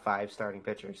only have 5 starting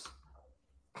pitchers.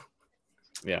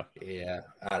 Yeah. Yeah,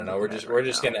 I don't know. We're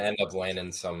just going to end up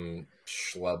landing some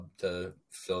schlub to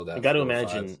fill that. I got to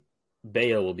imagine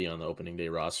Bayo will be on the opening day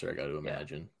roster. I got to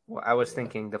imagine. Well, I was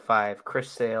thinking the 5: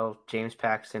 Chris Sale, James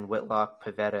Paxton, Whitlock,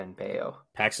 Pivetta, and Bayo.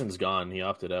 Paxton's gone. He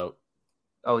opted out.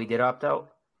 Oh, he did opt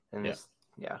out? And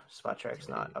Spot Track's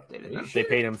not updated now. They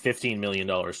paid him $15 million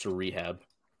to rehab.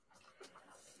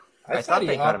 I thought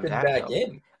he opted back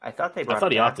in. I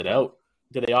thought he opted out.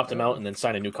 Did they opt him out and then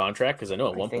sign a new contract? Because I know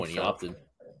at one point he opted.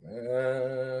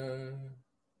 I'm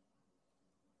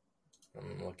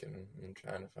looking. I'm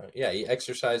trying to find. Yeah, he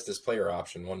exercised his player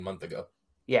option 1 month ago.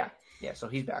 Yeah, so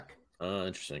he's back.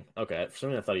 Interesting. Okay, for some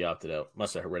reason I thought he opted out.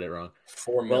 Must have read it wrong. $4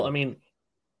 million. Well, I mean,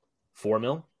 $4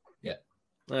 million? Yeah,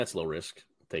 that's low risk.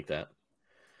 Take that.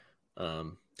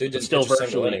 Dude didn't still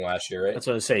virtually last year, right? That's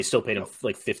what I say. Still paid him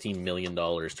like $15 million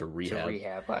to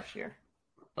rehab. Last year.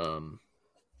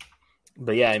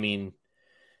 But yeah, I mean,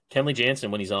 Kenley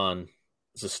Jansen when he's on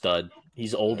is a stud.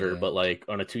 He's older, but like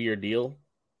on a 2-year deal,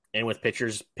 and with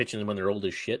pitchers pitching when they're old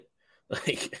as shit,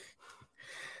 like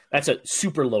that's a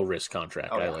super low risk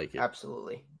contract. I like it.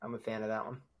 Absolutely, I'm a fan of that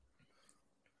one.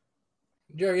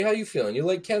 Jerry, how you feeling? You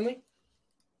like Kenley?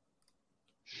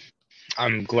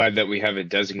 I'm glad that we have a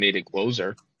designated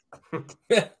closer.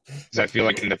 Because I feel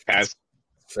like in the past,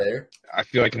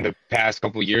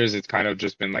 couple of years, it's kind of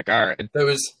just been like, all right,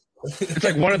 it's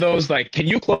like one of those like, can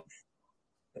you close?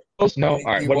 No, all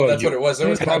right. Well, that's what it was. There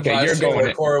was last year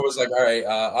where Cora was like, all right,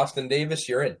 Austin Davis,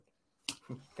 you're in.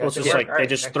 Well, it's just like they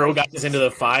just throw guys into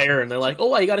the fire, and they're like,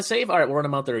 "Oh, you got to save. All right, we'll run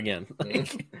them out there again."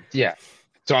 Yeah,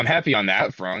 so I'm happy on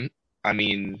that front. I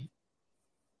mean,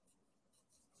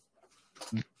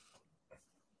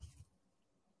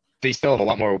 they still have a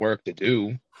lot more work to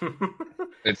do.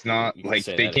 It's not like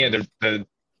they can't.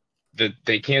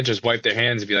 They can't just wipe their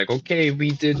hands and be like, "Okay,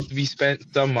 we spent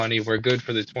some money. We're good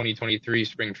for the 2023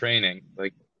 spring training."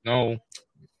 Like, no,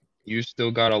 you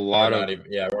still got a lot of.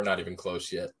 We're not even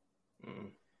close yet.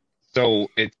 So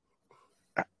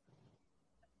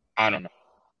I don't know.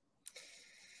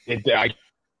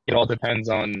 It all depends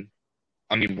on.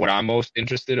 I mean, what I'm most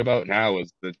interested about now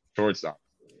is the shortstop.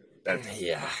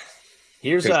 Yeah.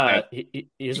 Here's a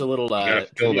little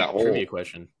trivia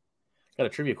question. Got a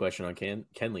trivia question on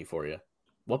Kenley for you.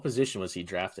 What position was he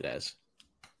drafted as?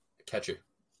 Catcher.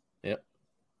 Yep.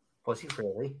 Was he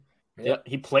really? Yep.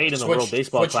 He played in the World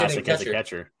Baseball Classic as a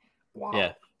catcher. Wow.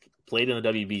 Yeah. Played in the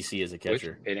WBC as a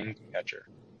catcher. Hitting catcher.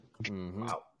 Mm-hmm.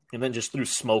 Wow. And then just threw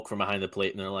smoke from behind the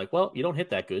plate, and they're like, "Well, you don't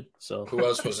hit that good." So who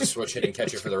else was a switch hitting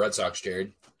catcher for the Red Sox,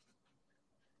 Jared?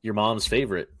 Your mom's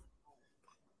favorite.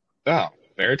 Oh,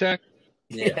 Veritek?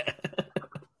 Yeah.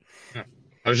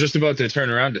 I was just about to turn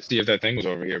around to see if that thing was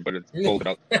over here, but it's pulled it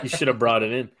up. You should have brought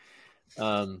it in.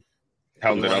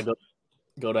 Held it up.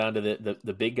 Go down to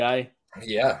the big guy.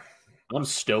 Yeah. I'm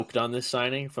stoked on this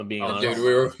signing. If I'm being honest,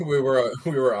 dude, we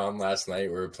were on last night.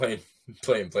 We were playing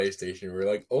PlayStation. We were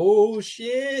like, oh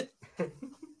shit.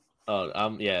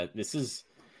 Yeah. This is.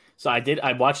 So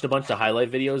I watched a bunch of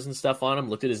highlight videos and stuff on him.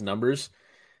 Looked at his numbers,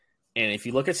 and if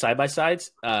you look at side by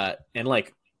sides, and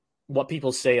like what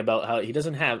people say about how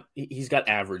he's got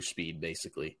average speed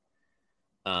basically.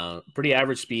 Pretty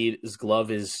average speed. His glove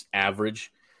is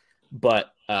average,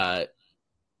 but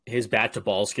his bat to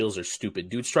ball skills are stupid.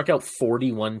 Dude struck out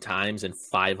 41 times and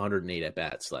 508 at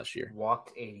bats last year.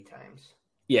 Walked 80 times.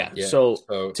 Yeah.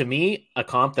 So to me, a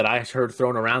comp that I heard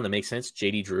thrown around that makes sense,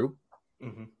 JD Drew.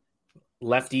 Mm-hmm.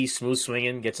 Lefty, smooth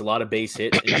swinging, gets a lot of base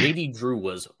hits. And JD Drew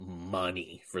was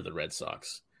money for the Red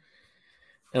Sox.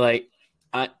 And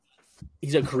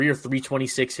he's a career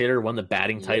 326 hitter, won the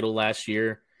batting title last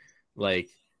year.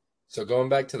 So going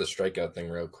back to the strikeout thing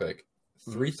real quick,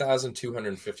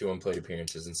 3,251 plate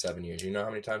appearances in 7 years. You know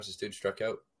how many times this dude struck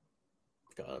out?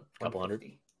 A couple hundred.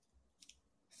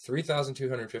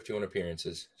 3,251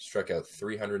 appearances, struck out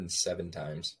 307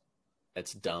 times.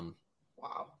 That's dumb.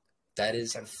 Wow. That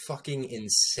is fucking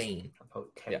insane. About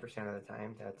 10% of the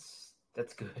time.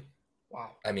 That's good.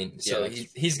 Wow. I mean, so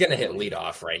he's going to hit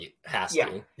leadoff, right? Has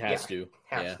to. Has to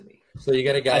be. So you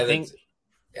got a guy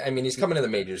he's coming to the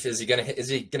majors. Is he gonna hit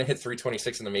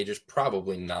 326 in the majors?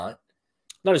 Probably not.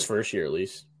 Not his first year, at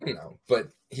least. No, but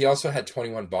he also had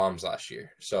 21 bombs last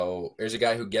year. So there's a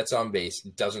guy who gets on base,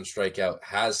 doesn't strike out,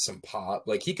 has some pop.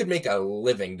 Like, he could make a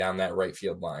living down that right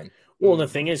field line. Well, the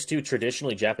thing is, too,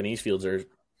 traditionally, Japanese fields are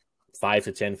 5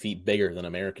 to 10 feet bigger than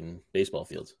American baseball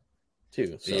fields,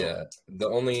 too. So. Yeah. The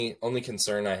only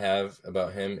concern I have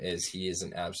about him is he is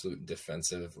an absolute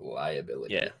defensive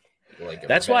liability. Yeah.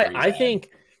 That's why I think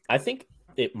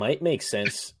it might make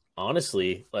sense,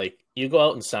 honestly. Like, you go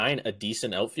out and sign a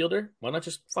decent outfielder. Why not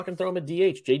just fucking throw him a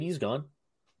DH? JD's gone.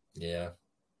 Yeah.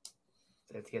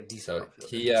 So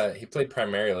he played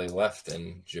primarily left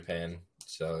in Japan.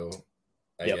 So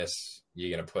I guess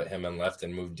you're gonna put him in left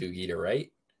and move Doogie to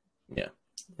right. Yeah,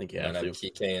 I think you have to.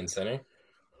 Kike in center. I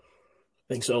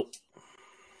think so.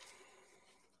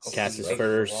 Cass is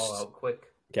first.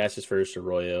 Cass is first.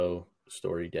 Arroyo,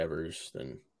 Story, Devers.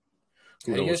 Then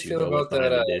how do you guys feel about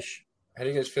that? How do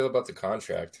you guys feel about the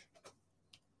contract?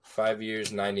 5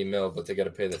 years, $90 million, but they got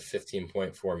to pay the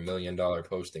 $15.4 million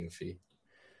posting fee.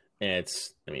 And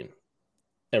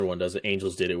everyone does it.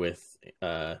 Angels did it with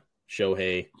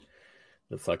Shohei.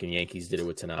 The fucking Yankees did it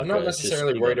with Tanaka. I'm not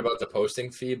necessarily worried about the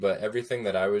posting fee, but everything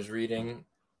that I was reading,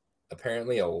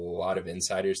 apparently a lot of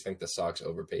insiders think the Sox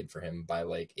overpaid for him by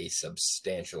like a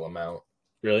substantial amount.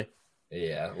 Really?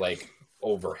 Yeah, like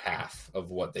over half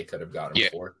of what they could have got him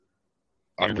for.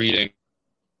 I'm reading.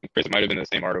 Chris, it might have been the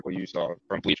same article you saw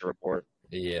from Bleacher Report.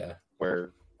 Yeah.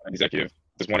 Where one executive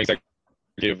went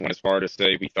as far to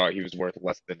say we thought he was worth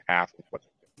less than half of what.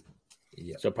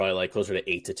 Yeah. So probably like closer to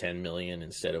 8 to 10 million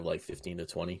instead of like 15 to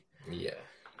 20. Yeah.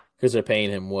 Because they're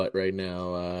paying him what right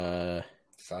now?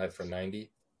 5 for 90.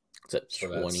 Is that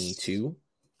 22?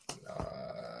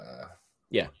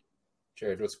 Yeah.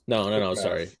 Jared, what's No.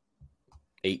 Sorry.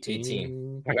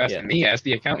 18. Ask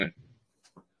the accountant.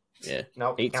 Yeah.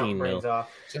 No, 18 mil.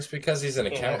 Just because he's an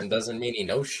accountant doesn't mean he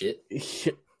knows shit.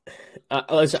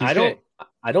 Listen,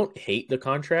 I don't hate the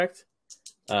contract.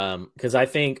 Because I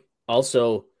think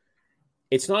also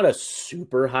it's not a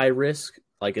super high risk.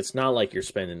 Like, it's not like you're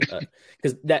spending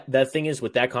because that thing is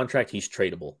with that contract, he's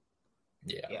tradable.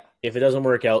 Yeah. If it doesn't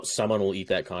work out, someone will eat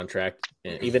that contract,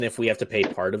 even if we have to pay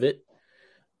part of it.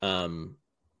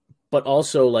 But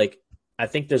also, like, I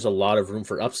think there's a lot of room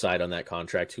for upside on that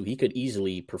contract too. He could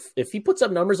easily, if he puts up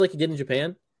numbers like he did in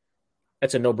Japan,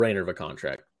 that's a no-brainer of a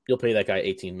contract. You'll pay that guy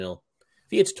 18 mil.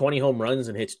 If he hits 20 home runs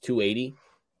and hits 280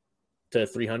 to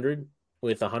 300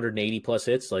 with 180 plus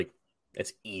hits, like,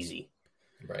 that's easy.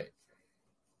 Right.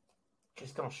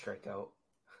 Just don't strike out.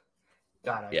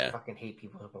 God, I fucking hate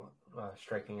people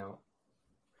striking out.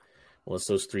 Well, it's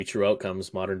those 3 true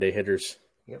outcomes, modern day hitters.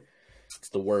 Yep. It's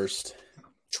the worst.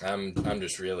 I'm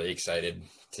just really excited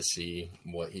to see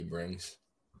what he brings.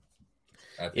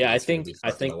 I think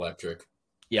electric.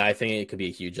 Yeah, I think it could be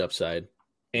a huge upside.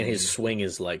 And his swing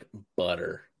is like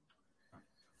butter.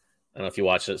 I don't know if you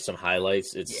watch some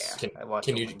highlights. It's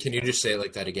Can you just say it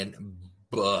like that again?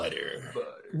 Butter.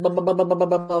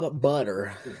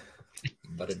 Butter.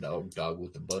 Butter dog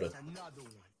with the butter.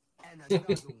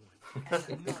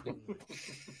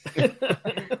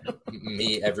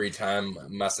 Me every time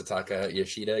Masataka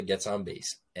Yoshida gets on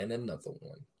base. And another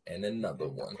one. And another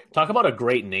one. Talk about a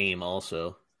great name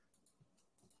also.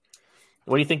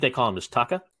 What do you think they call him? Is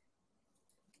Taka?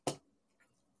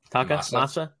 Taka?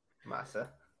 Masa? Masa.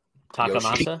 Taka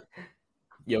Yoshi. Masa?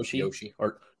 Yoshi?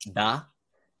 Or Da?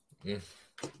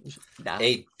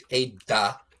 Da. A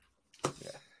da.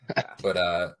 Yeah.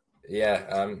 But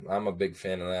yeah, I'm a big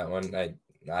fan of that one.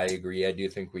 I agree. I do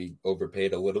think we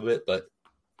overpaid a little bit, but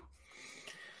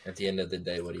at the end of the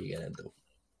day, what are you gonna do?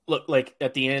 Look, like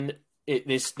at the end,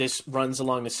 this runs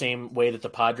along the same way that the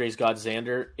Padres got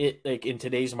Xander. It like in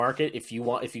today's market, if you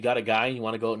got a guy and you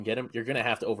want to go out and get him, you're gonna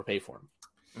have to overpay for him.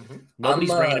 Mm-hmm.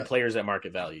 Nobody's bringing in players at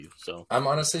market value. So I'm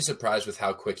honestly surprised with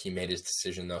how quick he made his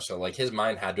decision, though. So like his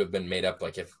mind had to have been made up.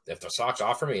 Like if the Sox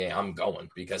offer me, I'm going,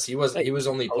 because he was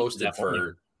only posted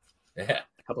for a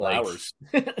couple hours.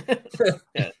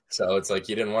 Yeah. So it's like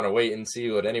you didn't want to wait and see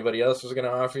what anybody else was going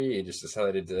to offer you. You just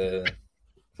decided to.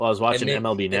 Well, I was watching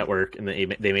MLB Network, and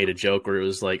they made a joke where it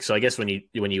was like, so I guess when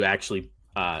you actually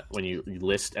when you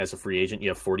list as a free agent, you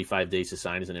have 45 days to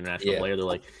sign as an international player. They're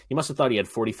like, you must have thought he had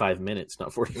 45 minutes,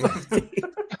 not 45 days.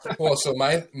 Well, so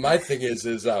my thing is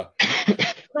he's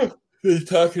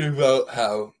talking about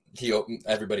how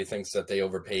everybody thinks that they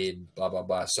overpaid, blah blah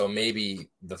blah. So maybe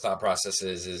the thought process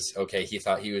is okay. He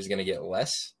thought he was going to get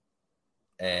less,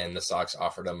 and the Sox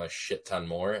offered him a shit ton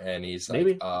more, and he's like,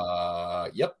 maybe.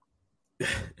 Yep.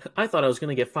 I thought I was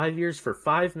going to get 5 years for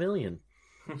 $5 million.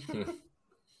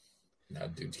 Now,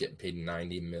 dude's getting paid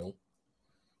 $90 million.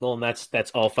 Well, and that's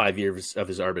all 5 years of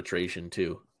his arbitration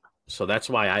too. So that's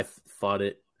why I thought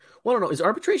it. Well, I don't know. Is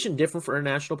arbitration different for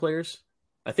international players?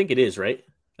 I think it is, right?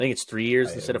 I think it's 3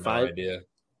 years instead of 5. Idea.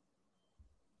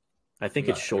 I think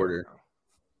it's shorter.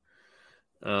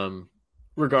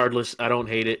 Regardless, I don't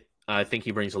hate it. I think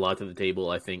he brings a lot to the table.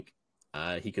 I think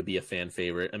he could be a fan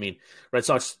favorite. I mean, Red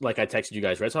Sox, like I texted you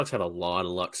guys, Red Sox have a lot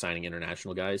of luck signing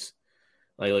international guys.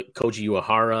 Like Koji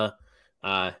Uehara,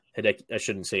 Hideki, I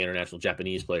shouldn't say international,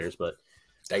 Japanese players, but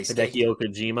Hideki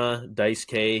Okajima,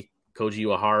 Daisuke, Koji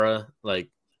Uehara. Like,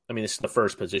 I mean, this is the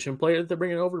first position player that they're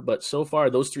bringing over, but so far,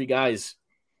 those three guys,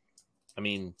 I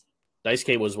mean,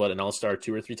 Daisuke was an all-star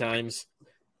 2 or 3 times.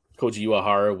 Koji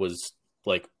Uehara was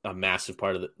like a massive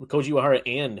part of Koji Uehara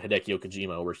and Hideki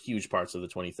Okajima were huge parts of the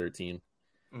 2013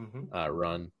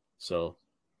 run. So,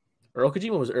 or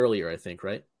Okajima was earlier, I think,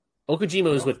 right?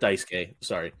 Okajima was with Daisuke.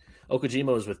 Sorry.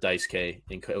 Okajima was with Daisuke,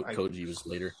 and Koji was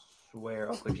later. Where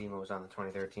Okajima was on the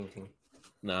 2013 team.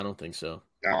 No, I don't think so.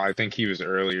 No, I think he was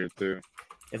earlier, too.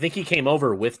 I think he came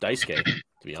over with Daisuke,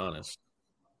 to be honest.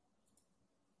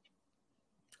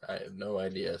 I have no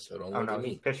idea, so don't look at me.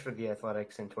 He pitched for the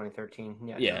Athletics in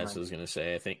 2013. Yeah, that's what I was going to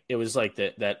say. I think it was like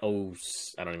that,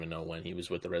 I don't even know when he was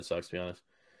with the Red Sox, to be honest.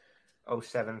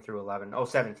 07 through 11.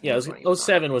 17. Yeah,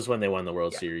 07 was when they won the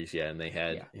World Series, and they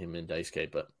had him and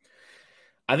Daisuke. But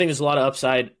I think there's a lot of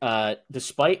upside.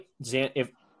 Despite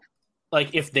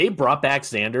if they brought back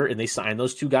Xander and they signed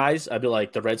those two guys, I'd be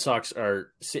like, the Red Sox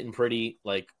are sitting pretty.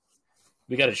 Like,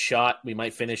 we got a shot. We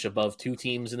might finish above 2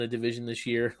 teams in the division this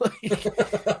year.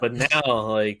 But now,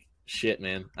 like, shit,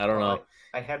 man. I don't know.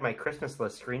 I had my Christmas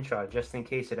list screenshot just in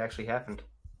case it actually happened.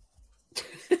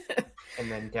 And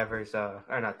then Devers, or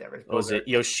not Devers. What was it?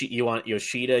 You want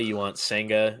Yoshida, you want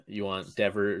Senga, you want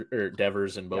Devers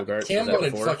and Bogaerts. Cam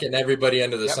wanted fucking everybody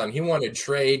under the sun. He wanted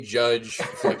Trey, Judge,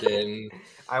 fucking.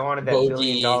 I wanted that $1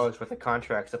 billion with the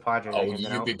contracts the Padres. Oh,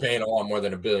 you'd be paying a lot more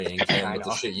than $1 billion, Cam, with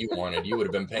the shit you wanted. You would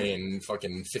have been paying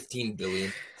fucking $15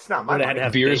 billion. It's not my money.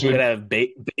 Would have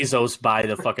Bezos buy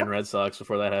the fucking Red Sox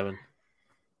before that happened.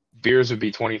 Beers would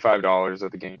be $25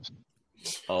 at the games.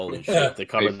 Holy shit! They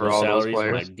covered their salaries.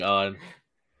 Oh my god!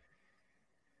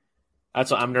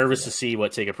 That's what I'm nervous to see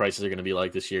what ticket prices are going to be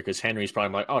like this year, because Henry's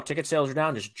probably like, "Oh, ticket sales are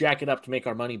down. Just jack it up to make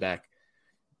our money back."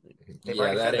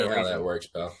 Yeah, that ain't how that works,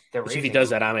 pal. If he does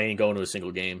that, I ain't going to a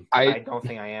single game. I don't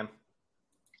think I am.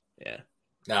 Yeah.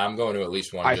 Nah, I'm going to at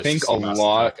least one. I think a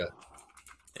lot.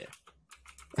 Yeah.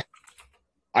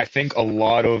 I think a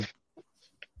lot of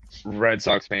Red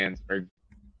Sox fans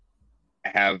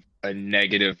have a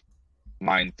negative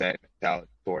mindset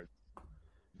towards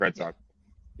Red Sox.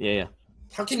 Yeah.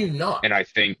 How can you not? And I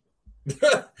think,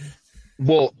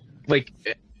 well, like,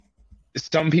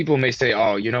 some people may say,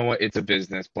 "Oh, you know what? It's a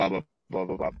business." Blah blah blah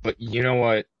blah blah. But you know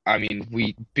what? I mean,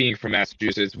 we being from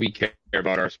Massachusetts, we care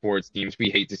about our sports teams. We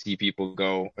hate to see people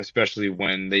go, especially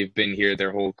when they've been here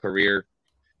their whole career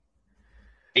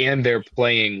and they're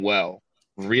playing well,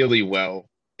 really well.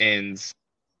 And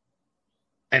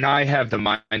I have the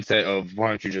mindset of, why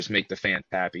don't you just make the fans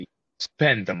happy?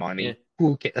 Spend the money. Yeah.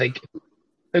 Who can,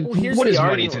 Well, what is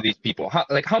money to these people?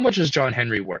 How much is John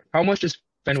Henry worth? How much is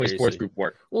Fenway Sports Group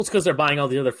worth? Well, it's because they're buying all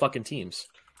the other fucking teams.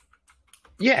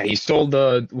 Yeah, he sold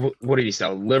what did he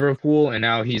sell? Liverpool, and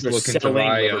now they're looking to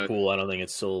buy Liverpool. I don't think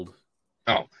it's sold.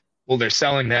 Oh, well, they're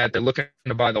selling that. They're looking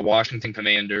to buy the Washington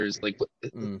Commanders.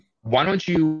 Why don't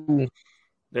you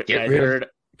I heard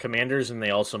Commanders, and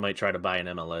they also might try to buy an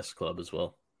MLS club as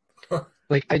well.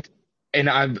 I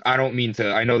don't mean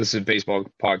to. I know this is a baseball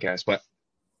podcast, but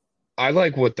I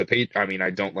like what I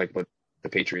don't like what the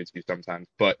Patriots do sometimes,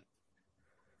 but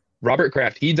Robert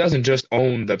Kraft, he doesn't just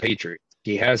own the Patriots.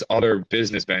 He has other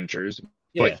business ventures,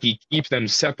 but he keeps them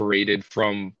separated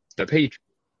from the Patriots.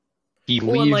 He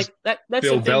leaves that's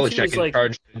Bill Belichick in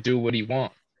charge to do what he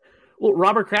wants. Well,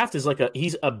 Robert Kraft is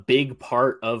he's a big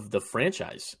part of the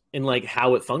franchise and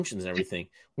how it functions and everything.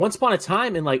 Once upon a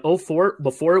time in 2004,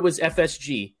 before it was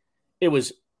FSG, it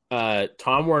was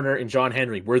Tom Werner and John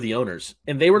Henry were the owners,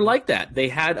 and they were like that. They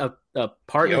had a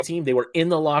part of the team. They were in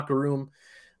the locker room.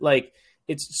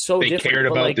 It's so different. They cared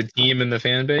about the team and the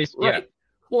fan base. Right. Yeah.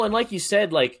 Well, and like you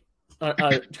said,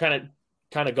 kind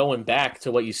of going back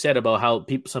to what you said about how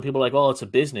some people are like, well, it's a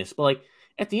business, but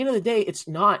at the end of the day, it's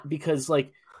not, because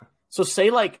so say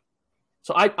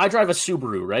so I drive a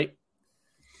Subaru, right?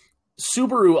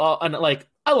 Subaru, and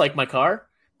I like my car,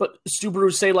 but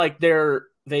Subaru say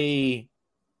they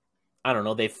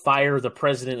fire the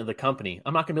president of the company.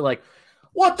 I'm not gonna be like,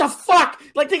 what the fuck?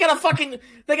 They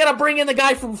gotta bring in the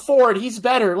guy from Ford. He's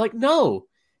better. No,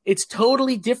 it's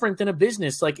totally different than a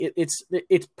business.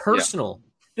 It's personal.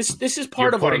 Yeah. This is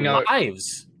part of our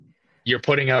lives. You're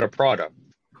putting out a product.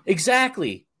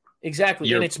 Exactly. And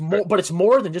it's more, but it's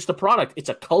more than just a product. It's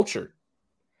a culture.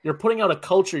 You're putting out a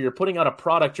culture. You're putting out a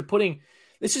product.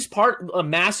 This is a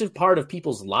massive part of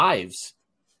people's lives.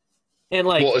 And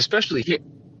especially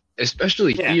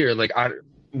here,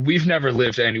 we've never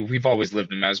lived we've always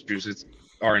lived in Massachusetts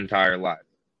our entire life.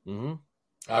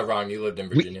 Mm-hmm. Ron, you lived in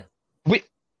Virginia.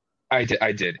 I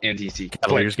did, and DC.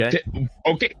 Cavaliers guy.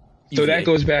 Okay, so that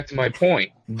goes back to my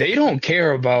point. They don't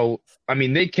care about.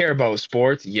 They care about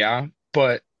sports, yeah,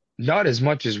 but not as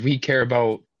much as we care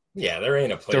about. Yeah, there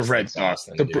ain't a place the Red Sox.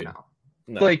 No. Look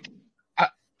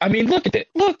at it.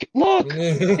 Look,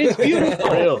 it's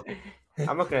beautiful.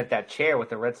 I'm looking at that chair with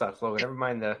the Red Sox logo. Never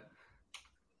mind the.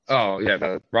 Oh yeah,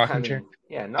 the rocking chair.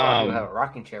 Yeah, no, you have a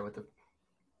rocking chair with the.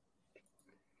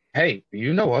 Hey,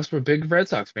 you know us. We're big Red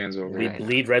Sox fans over here.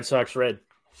 Lead Red Sox red.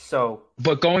 So,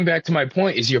 but going back to my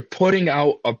point is, you're putting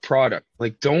out a product.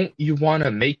 Don't you want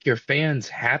to make your fans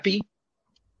happy?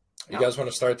 You guys want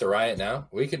to start the riot now?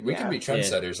 We could be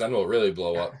trendsetters. Then we'll really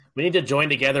blow up. We need to join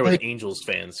together with Angels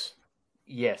fans.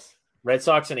 Yes, Red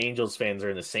Sox and Angels fans are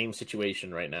in the same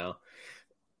situation right now.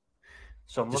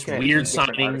 So I'm just looking weird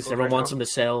signings. Everyone wants them to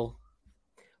sell.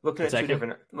 I'm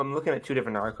looking at two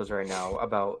different articles right now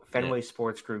about Fenway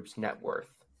Sports Group's net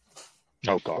worth.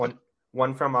 Oh God.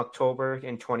 One from October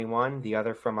in 21, the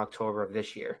other from October of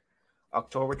this year.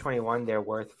 October 21, they're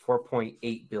worth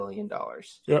 $4.8 billion.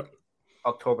 Yep.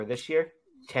 October this year,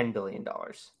 $10 billion.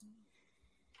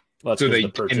 Well, so they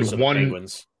purchase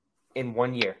Penguins in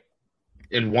 1 year.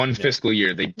 In one fiscal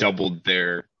year, they doubled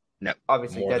their net.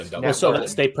 Obviously, that's net so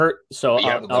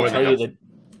I'll tell you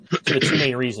the two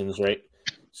main reasons, right?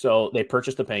 So they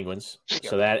purchased the Penguins,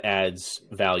 so that adds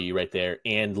value right there,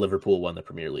 and Liverpool won the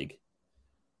Premier League.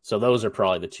 So those are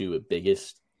probably the two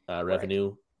biggest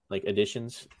revenue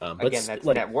additions. Again, that's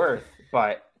net worth,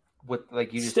 but with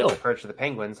you just still purchase the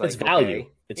Penguins, it's value. Okay.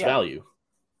 It's value.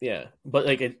 Yeah, but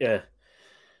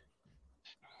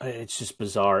it's just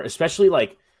bizarre, especially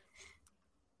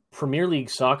Premier League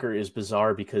soccer is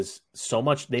bizarre because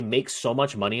they make so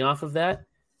much money off of that,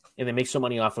 and they make so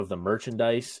money off of the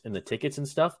merchandise and the tickets and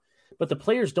stuff, but the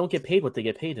players don't get paid what they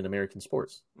get paid in American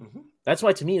sports. Mm-hmm. That's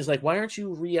why, to me, is why aren't you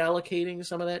reallocating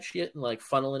some of that shit and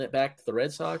funneling it back to the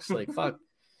Red Sox? Fuck.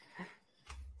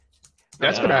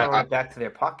 That's what back to their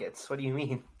pockets. What do you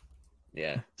mean?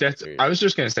 Yeah, I was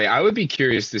just gonna say, I would be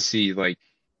curious to see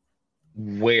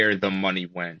where the money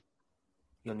went.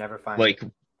 You'll never find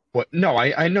what? No,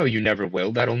 I know you never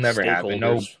will. That'll never happen.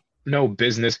 No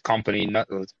business company, not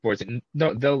sports.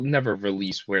 No, they'll never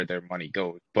release where their money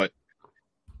goes. But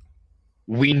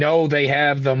we know they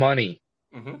have the money.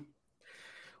 Mm-hmm.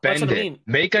 Spend it.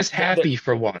 Make us happy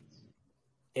for once.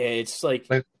 It's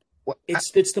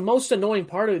it's the most annoying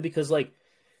part of it because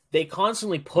they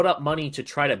constantly put up money to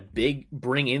try to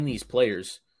bring in these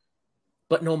players.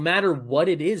 But no matter what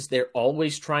it is, they're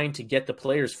always trying to get the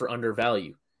players for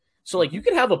undervalue. So, like, you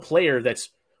could have a player that's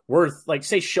worth, like,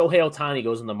 say Shohei Ohtani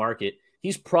goes in the market.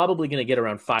 He's probably going to get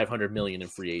around $500 million in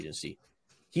free agency.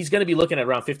 He's going to be looking at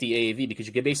around 50 AAV because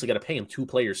you basically got to pay him 2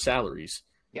 players' salaries.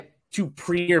 Yep. 2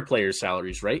 premier players'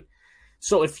 salaries, right?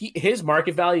 So if his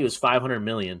market value is $500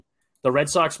 million, the Red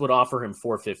Sox would offer him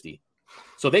 $450.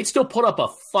 So they'd still put up a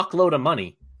fuckload of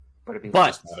money, but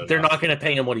they're not going to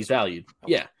pay him what he's valued.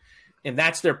 Yeah. And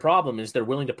that's their problem, is they're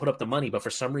willing to put up the money, but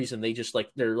for some reason they just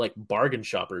they're like bargain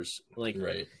shoppers. Like,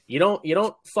 right. You don't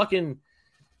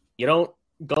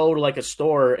go to like a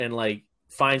store and like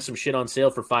find some shit on sale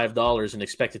for $5 and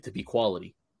expect it to be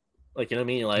quality. Like, you know what I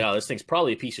mean? You're like, oh, this thing's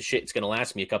probably a piece of shit. It's going to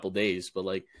last me a couple days, but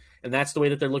like, and that's the way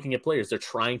that they're looking at players. They're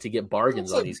trying to get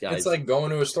bargains on these guys. It's like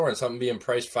going to a store and something being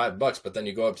priced $5, but then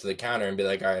you go up to the counter and be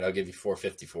like, all right, I'll give you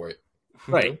 $4.50 for it.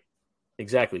 Right.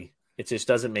 Exactly. It just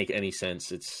doesn't make any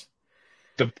sense. It's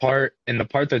the part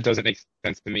that doesn't make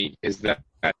sense to me is that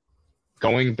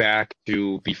going back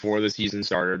to before the season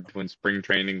started, when spring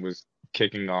training was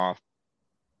kicking off,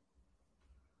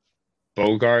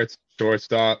 Bogaerts,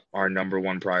 shortstop, our number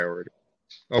one priority.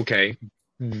 Okay.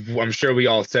 I'm sure we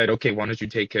all said, okay, why don't you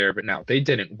take care of it now? They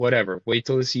didn't. Whatever. Wait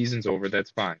till the season's over. That's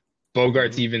fine.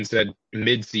 Bogaerts even said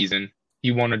mid-season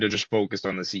he wanted to just focus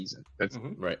on the season. That's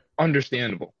right.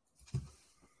 Understandable.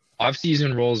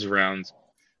 Off-season rolls around.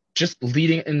 Just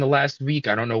leading in the last week,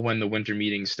 I don't know when the winter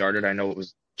meeting started. I know it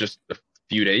was just a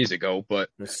few days ago, but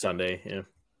it's Sunday, yeah.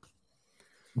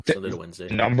 Sunday to Wednesday.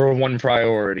 Number one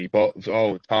priority. But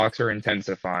talks are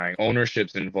intensifying.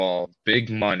 Ownership's involved. Big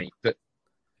money. But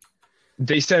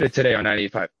they said it today on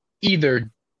 98.5.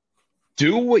 Either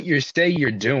do what you say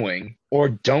you're doing or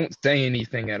don't say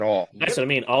anything at all. That's what I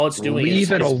mean. All it's doing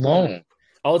Leave it alone.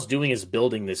 All it's doing is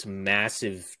building this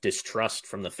massive distrust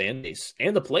from the fan base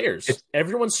and the players.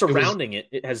 Everyone surrounding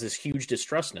it has this huge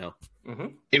distrust now. Mm-hmm.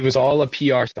 It was all a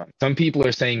PR stunt. Some people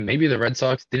are saying maybe the Red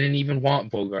Sox didn't even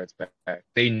want Bogaerts back.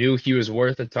 They knew he was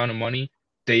worth a ton of money.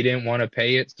 They didn't want to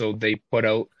pay it, so they put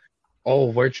out,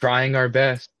 we're trying our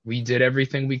best. We did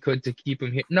everything we could to keep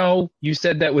him here. No, you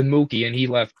said that with Mookie, and he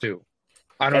left too.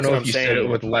 I don't know if you said it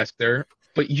with Lester,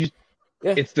 but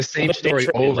it's the same story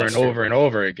over and over and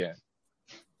over again.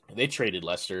 They traded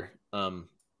Lester,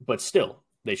 but still,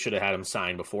 they should have had him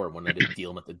signed before when they didn't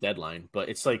deal him at the deadline. But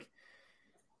it's like,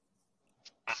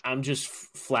 I'm just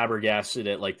flabbergasted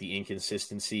at like the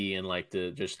inconsistency and like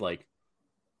the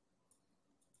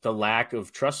lack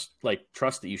of trust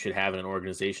that you should have in an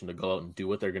organization to go out and do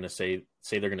what they're going to say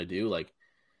they're going to do. Like,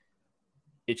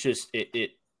 it's just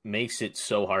it makes it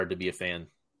so hard to be a fan.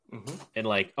 Mm-hmm. And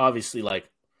like, obviously, like,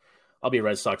 I'll be a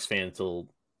Red Sox fan until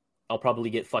I'll probably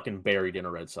get fucking buried in a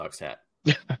Red Sox hat.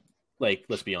 Like,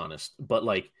 let's be honest. But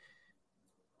like,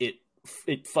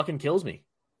 it fucking kills me.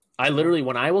 I literally,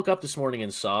 when I woke up this morning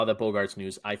and saw that Bogaerts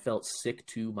news, I felt sick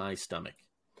to my stomach.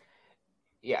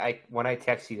 Yeah, when I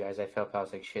text you guys, I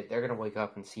was like, shit, they're going to wake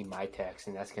up and see my text,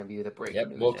 and that's going to be the breaking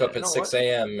news. Woke up at 6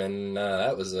 a.m., and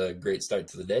that was a great start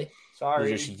to the day. Sorry. I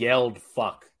just yelled,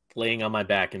 fuck. Laying on my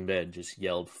back in bed, just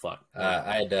yelled, fuck.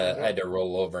 I had to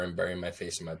roll over and bury my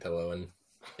face in my pillow, and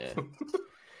yeah.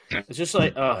 It's just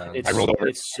like, I rolled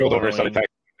over, so started back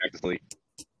to sleep.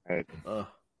 And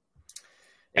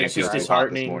it's just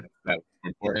disheartening. That's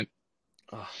important.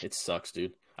 It sucks,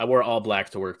 dude. I wore all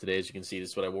black to work today. As you can see,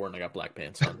 this is what I wore, and I got black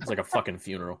pants on. It's like a fucking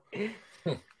funeral.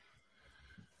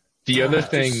 The other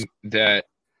thing that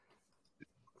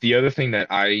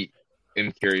I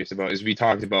am curious about is we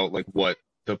talked about like what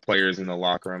the players in the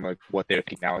locker room, like what they're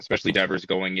thinking now, especially Devers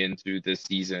going into this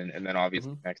season and then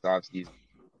obviously next offseason.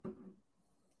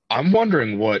 I'm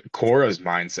wondering what Cora's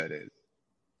mindset is.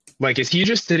 Like, is he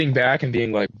just sitting back and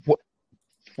being like, what?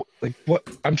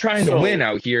 I'm trying to win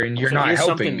out here, and you're not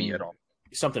helping me at all.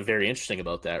 Something very interesting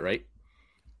about that, right?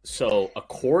 So,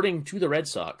 according to the Red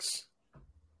Sox,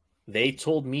 they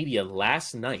told media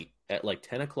last night at like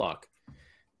 10 o'clock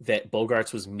that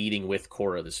Bogaerts was meeting with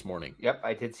Cora this morning. Yep,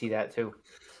 I did see that too.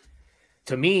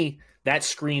 To me, that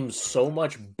screams so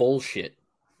much bullshit.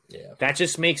 Yeah. That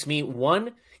just makes me,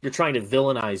 one, you're trying to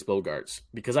villainize Bogaerts,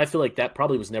 because I feel like that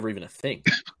probably was never even a thing.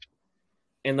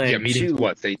 And then meetings,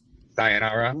 what, say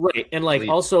sayonara? Right. And like,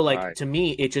 also, like, to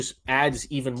me, it just adds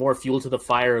even more fuel to the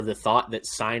fire of the thought that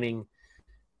signing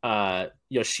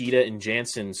Yoshida and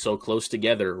Jansen so close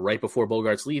together right before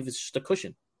Bogaerts leave is just a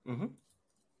cushion. Mm-hmm.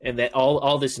 And that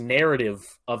all this narrative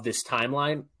of this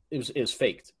timeline is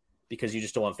faked because you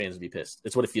just don't want fans to be pissed.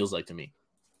 It's what it feels like to me.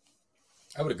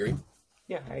 I would agree.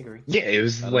 Yeah, I agree. Yeah, it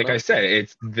was like I said,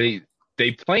 it's they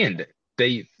planned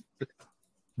it.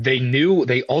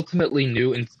 They ultimately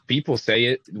knew, and people say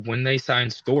it when they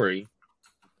signed Story,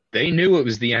 they knew it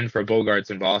was the end for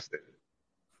Bogaerts in Boston.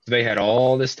 So they had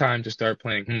all this time to start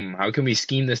playing, how can we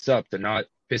scheme this up to not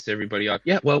piss everybody off?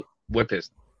 Yeah, well, we're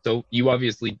pissed. So you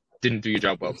obviously didn't do your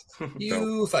job well.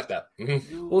 You fucked up.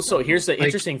 Well, so here's the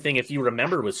interesting thing. If you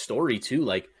remember with Story, too,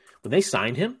 like when they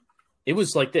signed him, it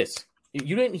was like this.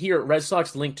 You didn't hear Red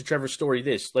Sox linked to Trevor Story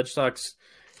this, Red Sox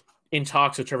in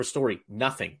talks with Trevor Story,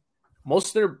 nothing.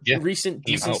 Most of their recent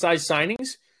decent-sized signings,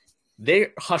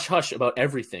 they're hush-hush about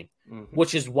everything,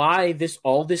 which is why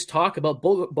all this talk about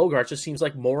Bogaerts just seems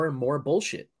like more and more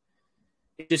bullshit.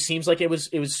 It just seems like it was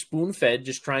spoon-fed,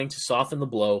 just trying to soften the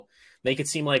blow, make it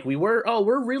seem like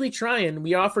we're really trying.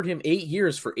 We offered him 8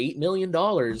 years for $8 million.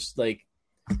 Like,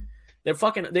 they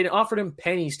offered him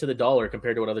pennies to the dollar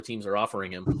compared to what other teams are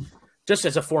offering him, just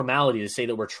as a formality to say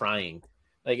that we're trying.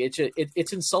 Like,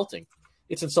 it's insulting.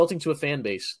 It's insulting to a fan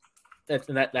base.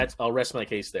 That's I'll rest my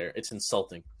case there. It's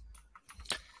insulting.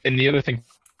 And the other thing,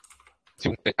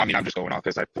 too, I mean, I'm just going off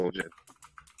because I told you,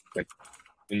 like,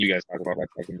 when you guys talk about Red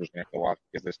Sox, I'm just going to go off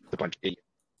because there's a bunch of idiots.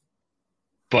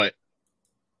 But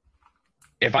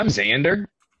if I'm Xander,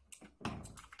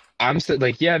 I'm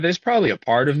like, yeah, there's probably a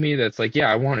part of me that's like,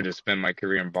 yeah, I wanted to spend my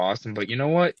career in Boston, but you know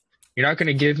what? You're not going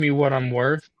to give me what I'm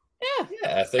worth.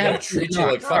 Yeah, if they're going to treat you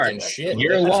like fucking shit,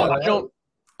 you're lost.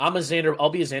 I'll be a Xander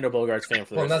Bogaerts fan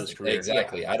for the rest of his career.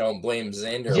 Exactly. I don't blame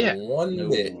Xander one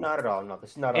bit. Not at all. No,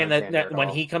 this is not. And that when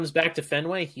he comes back to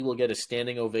Fenway, he will get a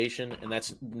standing ovation, and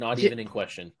that's not even in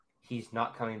question. He's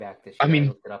not coming back this year. I mean,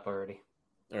 looked it up already.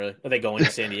 Really? Are they going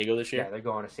to San Diego this year? Yeah, they're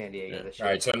going to San Diego this year.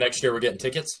 All right, so next year we're getting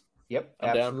tickets? Yep,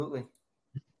 I'm absolutely.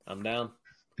 I'm down.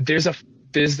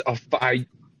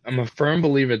 I'm a firm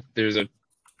believer there's a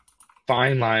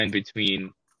fine line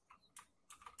between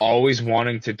always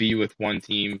wanting to be with one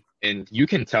team, and you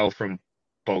can tell from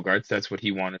Bogaerts that's what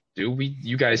he wanted to do.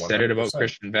 You guys 100%. Said it about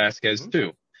Christian Vasquez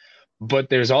too. But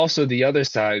there's also the other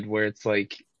side where it's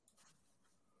like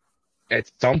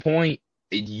at some point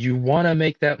you want to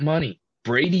make that money.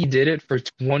 Brady did it for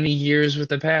 20 years with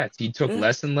the Pats. He took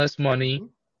less and less money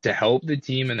to help the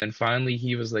team, and then finally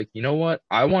he was like, you know what?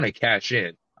 I want to cash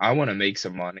in. I want to make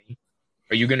some money.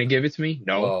 Are you going to give it to me?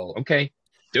 No. Well, okay.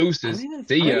 Deuces.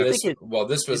 See ya.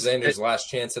 This was Xander's last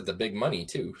chance at the big money,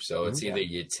 too. So it's either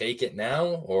you take it now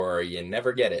or you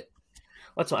never get it.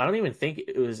 I don't even think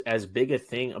it was as big a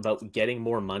thing about getting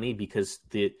more money because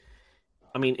it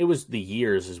was the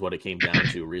years is what it came down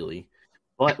to, really.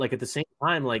 But, like, at the same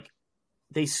time, like,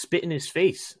 they spit in his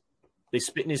face. They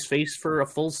spit in his face for a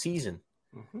full season.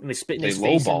 And they spit in his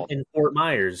face in Fort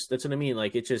Myers. That's what I mean.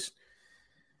 Like, it just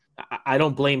 – I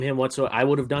don't blame him whatsoever. I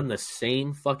would have done the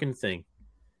same fucking thing.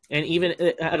 And even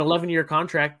at an 11-year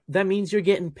contract, that means you're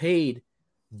getting paid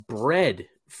bread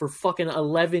for fucking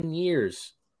 11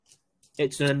 years.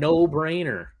 It's a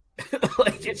no-brainer.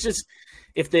 Like, it's just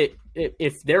if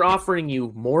they're offering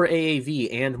you more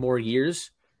AAV and more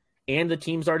years and the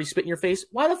team's already spit in your face,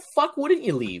 why the fuck wouldn't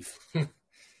you leave?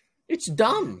 It's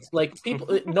dumb. Like,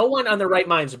 people, no one on their right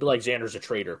minds would be like, Xander's a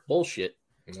traitor. Bullshit.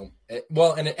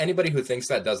 Well, and anybody who thinks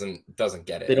that doesn't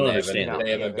get it. They don't understand.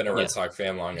 They haven't been a Red Sox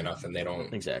fan long enough, and they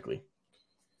don't exactly.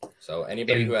 So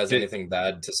anybody who has anything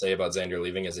bad to say about Xander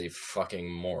leaving is a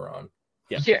fucking moron.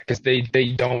 Yeah, because they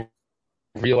don't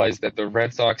realize that the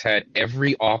Red Sox had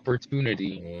every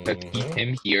opportunity to keep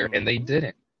him here, and they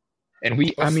didn't. And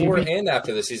before and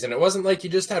after the season, it wasn't like you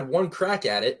just had one crack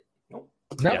at it. Nope.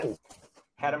 No. Yeah.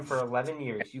 Had him for 11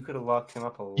 years. You could have locked him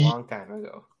up a long time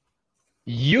ago.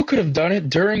 You could have done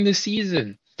it during the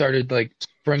season. Started like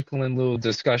sprinkling little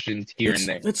discussions here and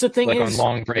there. That's the thing, like on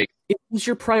long break. It was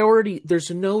your priority. There's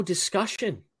no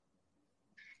discussion.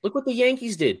 Look what the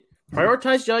Yankees did.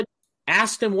 Prioritized Judge,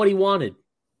 asked him what he wanted,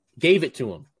 gave it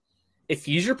to him. If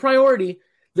he's your priority,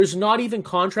 there's not even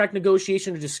contract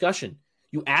negotiation or discussion.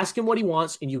 You ask him what he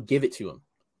wants and you give it to him.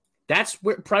 That's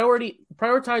where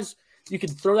prioritize. You can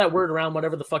throw that word around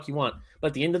whatever the fuck you want. But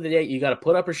at the end of the day, you got to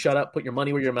put up or shut up, put your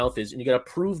money where your mouth is, and you got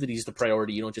to prove that he's the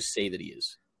priority. You don't just say that he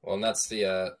is. Well, and that's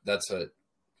what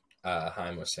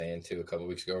Heim was saying too a couple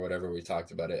weeks ago or whatever. We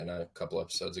talked about it in a couple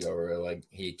episodes ago where like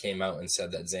he came out and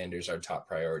said that Xander's our top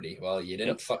priority. Well, you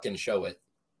didn't fucking show it.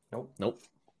 Nope.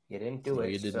 You didn't do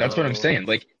it. So... That's what I'm saying.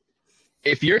 Like,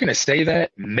 if you're gonna say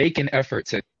that, make an effort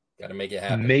to gotta make it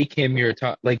happen. Make him your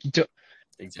top. Like,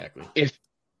 exactly. If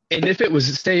it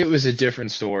was a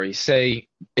different story. Say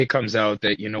it comes out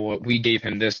that, you know what, we gave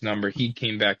him this number. He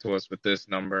came back to us with this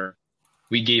number.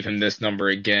 We gave him this number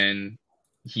again.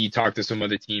 He talked to some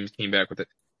other teams, came back with it.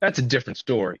 That's a different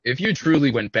story. If you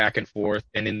truly went back and forth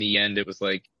and in the end it was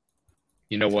like,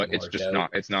 you know what,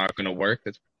 it's not going to work.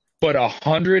 but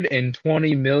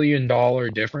 $120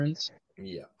 million difference.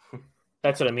 Yeah,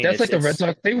 that's what I mean. That's like the Red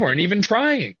Sox. They weren't even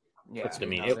trying. Yeah, that's what I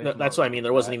mean. That's what I mean.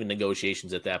 There wasn't even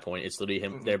negotiations at that point. It's literally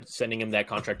him. Mm-hmm. They're sending him that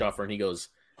contract offer, and he goes,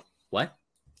 "What?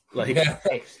 Like,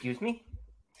 excuse me?"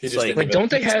 He just don't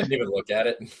they didn't even look at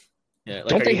it? Yeah, like,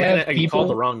 don't they have people? You called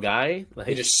the wrong guy. Like,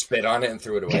 he just spit on it and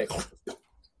threw it away.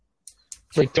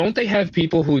 Like, don't they have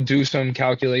people who do some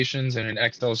calculations in an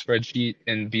Excel spreadsheet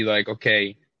and be like,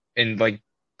 okay, and like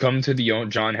come to the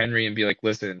John Henry and be like,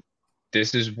 listen,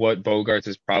 this is what Bogaerts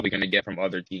is probably going to get from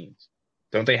other teams.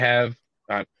 Don't they have?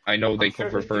 I know they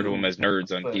could refer to them as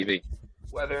nerds on TV.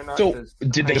 Whether or not so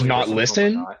did they not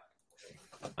listen?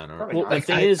 I don't know. Well, the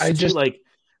thing is, just like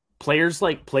players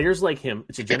like him.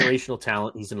 It's a generational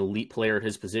talent. He's an elite player at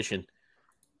his position.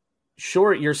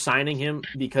 Sure, you're signing him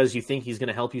because you think he's going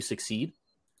to help you succeed.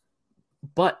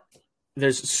 But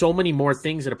there's so many more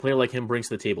things that a player like him brings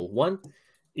to the table. One,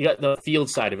 you got the field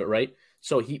side of it, right?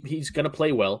 So he's going to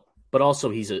play well, but also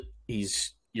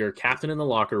he's your captain in the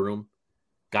locker room.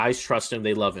 Guys trust him.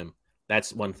 They love him.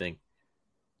 That's one thing.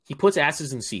 He puts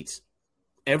asses in seats.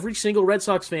 Every single Red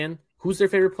Sox fan, who's their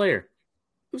favorite player?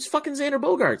 It was fucking Xander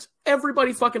Bogaerts.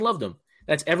 Everybody fucking loved him.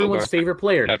 That's everyone's favorite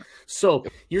player. So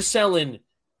you're selling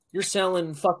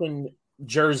fucking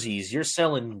jerseys, you're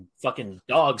selling fucking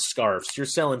dog scarves, you're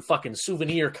selling fucking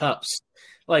souvenir cups,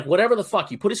 like whatever the fuck.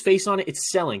 You put his face on it,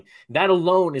 it's selling. That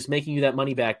alone is making you that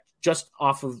money back just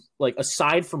off of, like,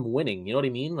 aside from winning. You know what I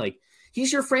mean? Like,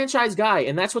 he's your franchise guy,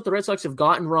 and that's what the Red Sox have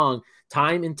gotten wrong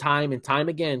time and time and time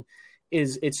again.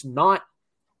 Is it's not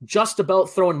just about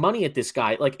throwing money at this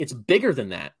guy. Like, it's bigger than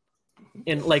that,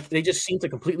 and like they just seem to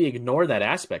completely ignore that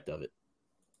aspect of it.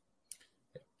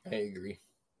 I agree.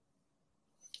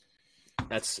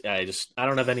 I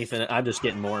don't have anything. I'm just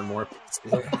getting more and more.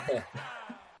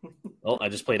 Oh, I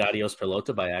just played Adios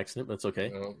Pelota by accident. That's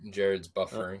okay. Oh, Jared's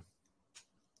buffering.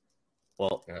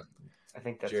 Well, yeah. I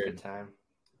think that's a good time.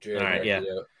 Jared, all right,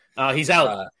 yeah. He's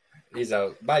out. He's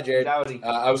out. Bye, Jared.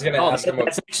 I was going to ask him.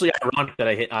 It's actually ironic that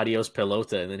I hit Adios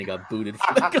Pelota and then he got booted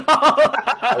from the goal.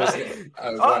 I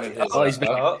was wanting his. He's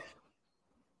back.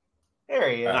 There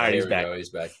he is. All right, he's back. He's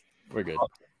back. We're good.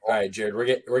 All right, Jared,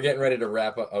 we're getting ready to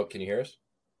wrap up. Oh, can you hear us?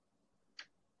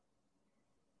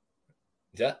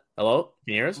 Yeah. Hello?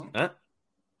 Can you hear us? Huh?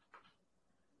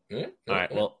 Yeah. All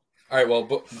right. Well. All right. Well,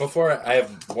 before I have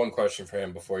one question for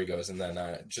him before he goes, and then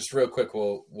just real quick,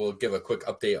 we'll give a quick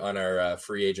update on our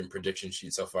free agent prediction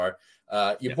sheet so far.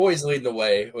 Your boys leading the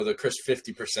way with a crisp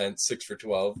 50%, 6 for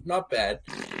 12, not bad.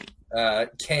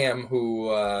 Cam,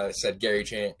 who said Gary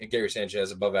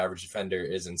Sanchez, above average defender,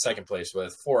 is in second place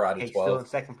with 4 out of 12. Still in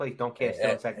second place. Don't care.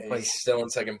 Still in second place. He's still in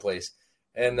second place.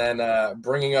 And then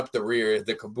bringing up the rear,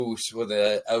 the caboose, with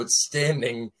an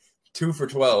outstanding 2 for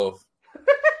 12.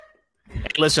 Hey,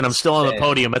 listen, I'm still on the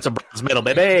podium. That's a bronze medal,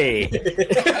 baby.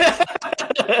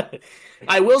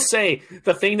 I will say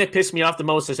the thing that pissed me off the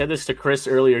most, I said this to Chris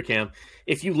earlier, Cam.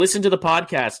 If you listen to the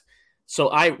podcast, so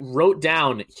I wrote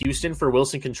down Houston for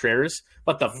Wilson Contreras,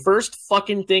 but the first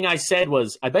fucking thing I said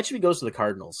was, I bet you he goes to the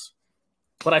Cardinals.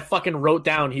 But I fucking wrote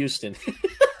down Houston.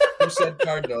 Who said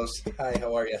Cardinals? Hi,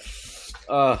 how are you?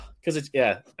 Because it's,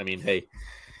 yeah, I mean, hey.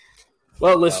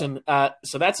 Well, listen,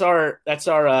 so that's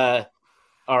our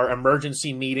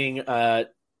emergency meeting.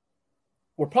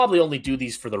 We'll probably only do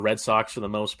these for the Red Sox for the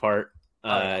most part,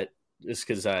 just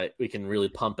because we can really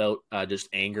pump out just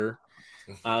anger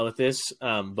with this.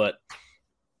 But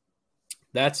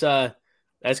that's going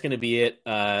to be it.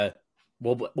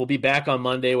 We'll be back on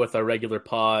Monday with our regular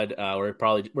pod. We're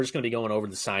just going to be going over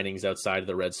the signings outside of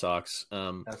the Red Sox.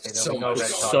 So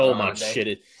much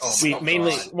shit.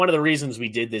 One of the reasons we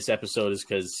did this episode is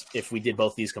because if we did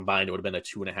both these combined, it would have been a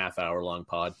 2.5 hour long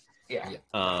pod. Yeah.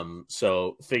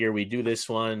 So figure we do this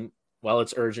one while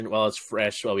it's urgent, while it's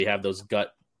fresh, while we have those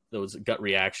gut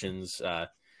reactions, and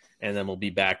then we'll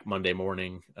be back Monday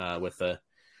morning with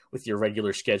your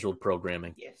regular scheduled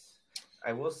programming. Yes.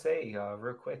 I will say,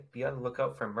 real quick, be on the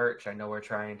lookout for merch. I know we're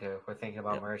thinking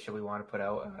about merch that we want to put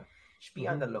out. Just be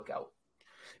on the lookout.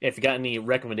 Yeah, if you got any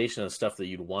recommendation of stuff that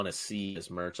you'd want to see as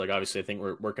merch, like obviously I think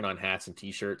we're working on hats and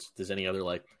t-shirts. If there's any other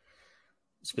like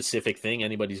specific thing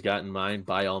anybody's got in mind,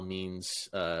 by all means,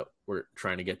 we're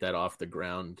trying to get that off the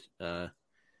ground.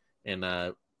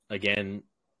 And again,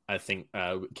 I think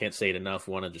we can't say it enough.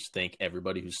 We want to just thank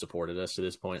everybody who's supported us to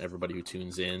this point, everybody who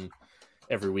tunes in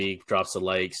every week, drops the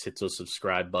likes, hits the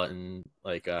subscribe button,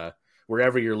 like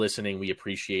wherever you're listening, we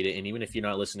appreciate it. And even if you're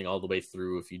not listening all the way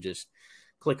through, if you just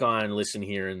click on listen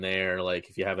here and there, like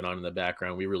if you have it on in the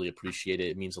background, we really appreciate it.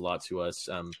 It means a lot to us.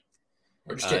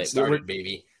 We're just getting started,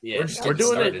 baby. Yeah, we're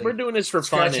doing this for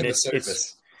fun, and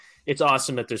it's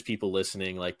awesome that there's people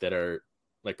listening like that are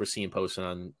like we're seeing posting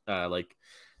on like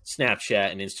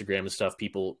Snapchat and Instagram and stuff,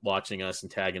 people watching us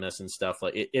and tagging us and stuff.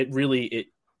 Like it really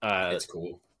it's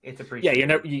cool. It's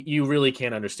appreciated. Yeah, you really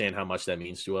can't understand how much that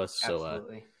means to us.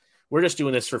 Absolutely. So we're just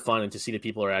doing this for fun, and to see that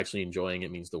people are actually enjoying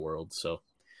it means the world. So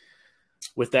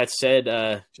with that said,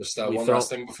 just one last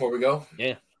thing before we go.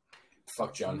 Yeah.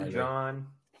 Fuck John Henry.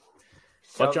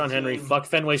 Fuck John Henry. Fuck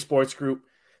Fenway Sports Group.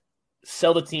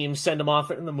 Sell the team, send them off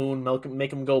in the moon,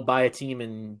 make them go buy a team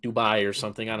in Dubai or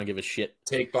something. I don't give a shit.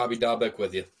 Take Bobby Dahlbeck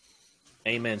with you.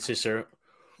 Amen, sister.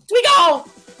 We go!